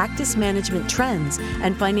latest practice management trends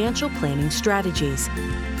and financial planning strategies.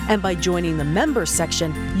 And by joining the members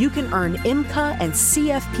section, you can earn IMCA and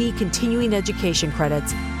CFP continuing education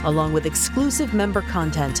credits, along with exclusive member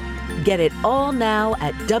content. Get it all now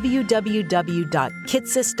at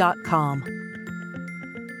www.kitsis.com.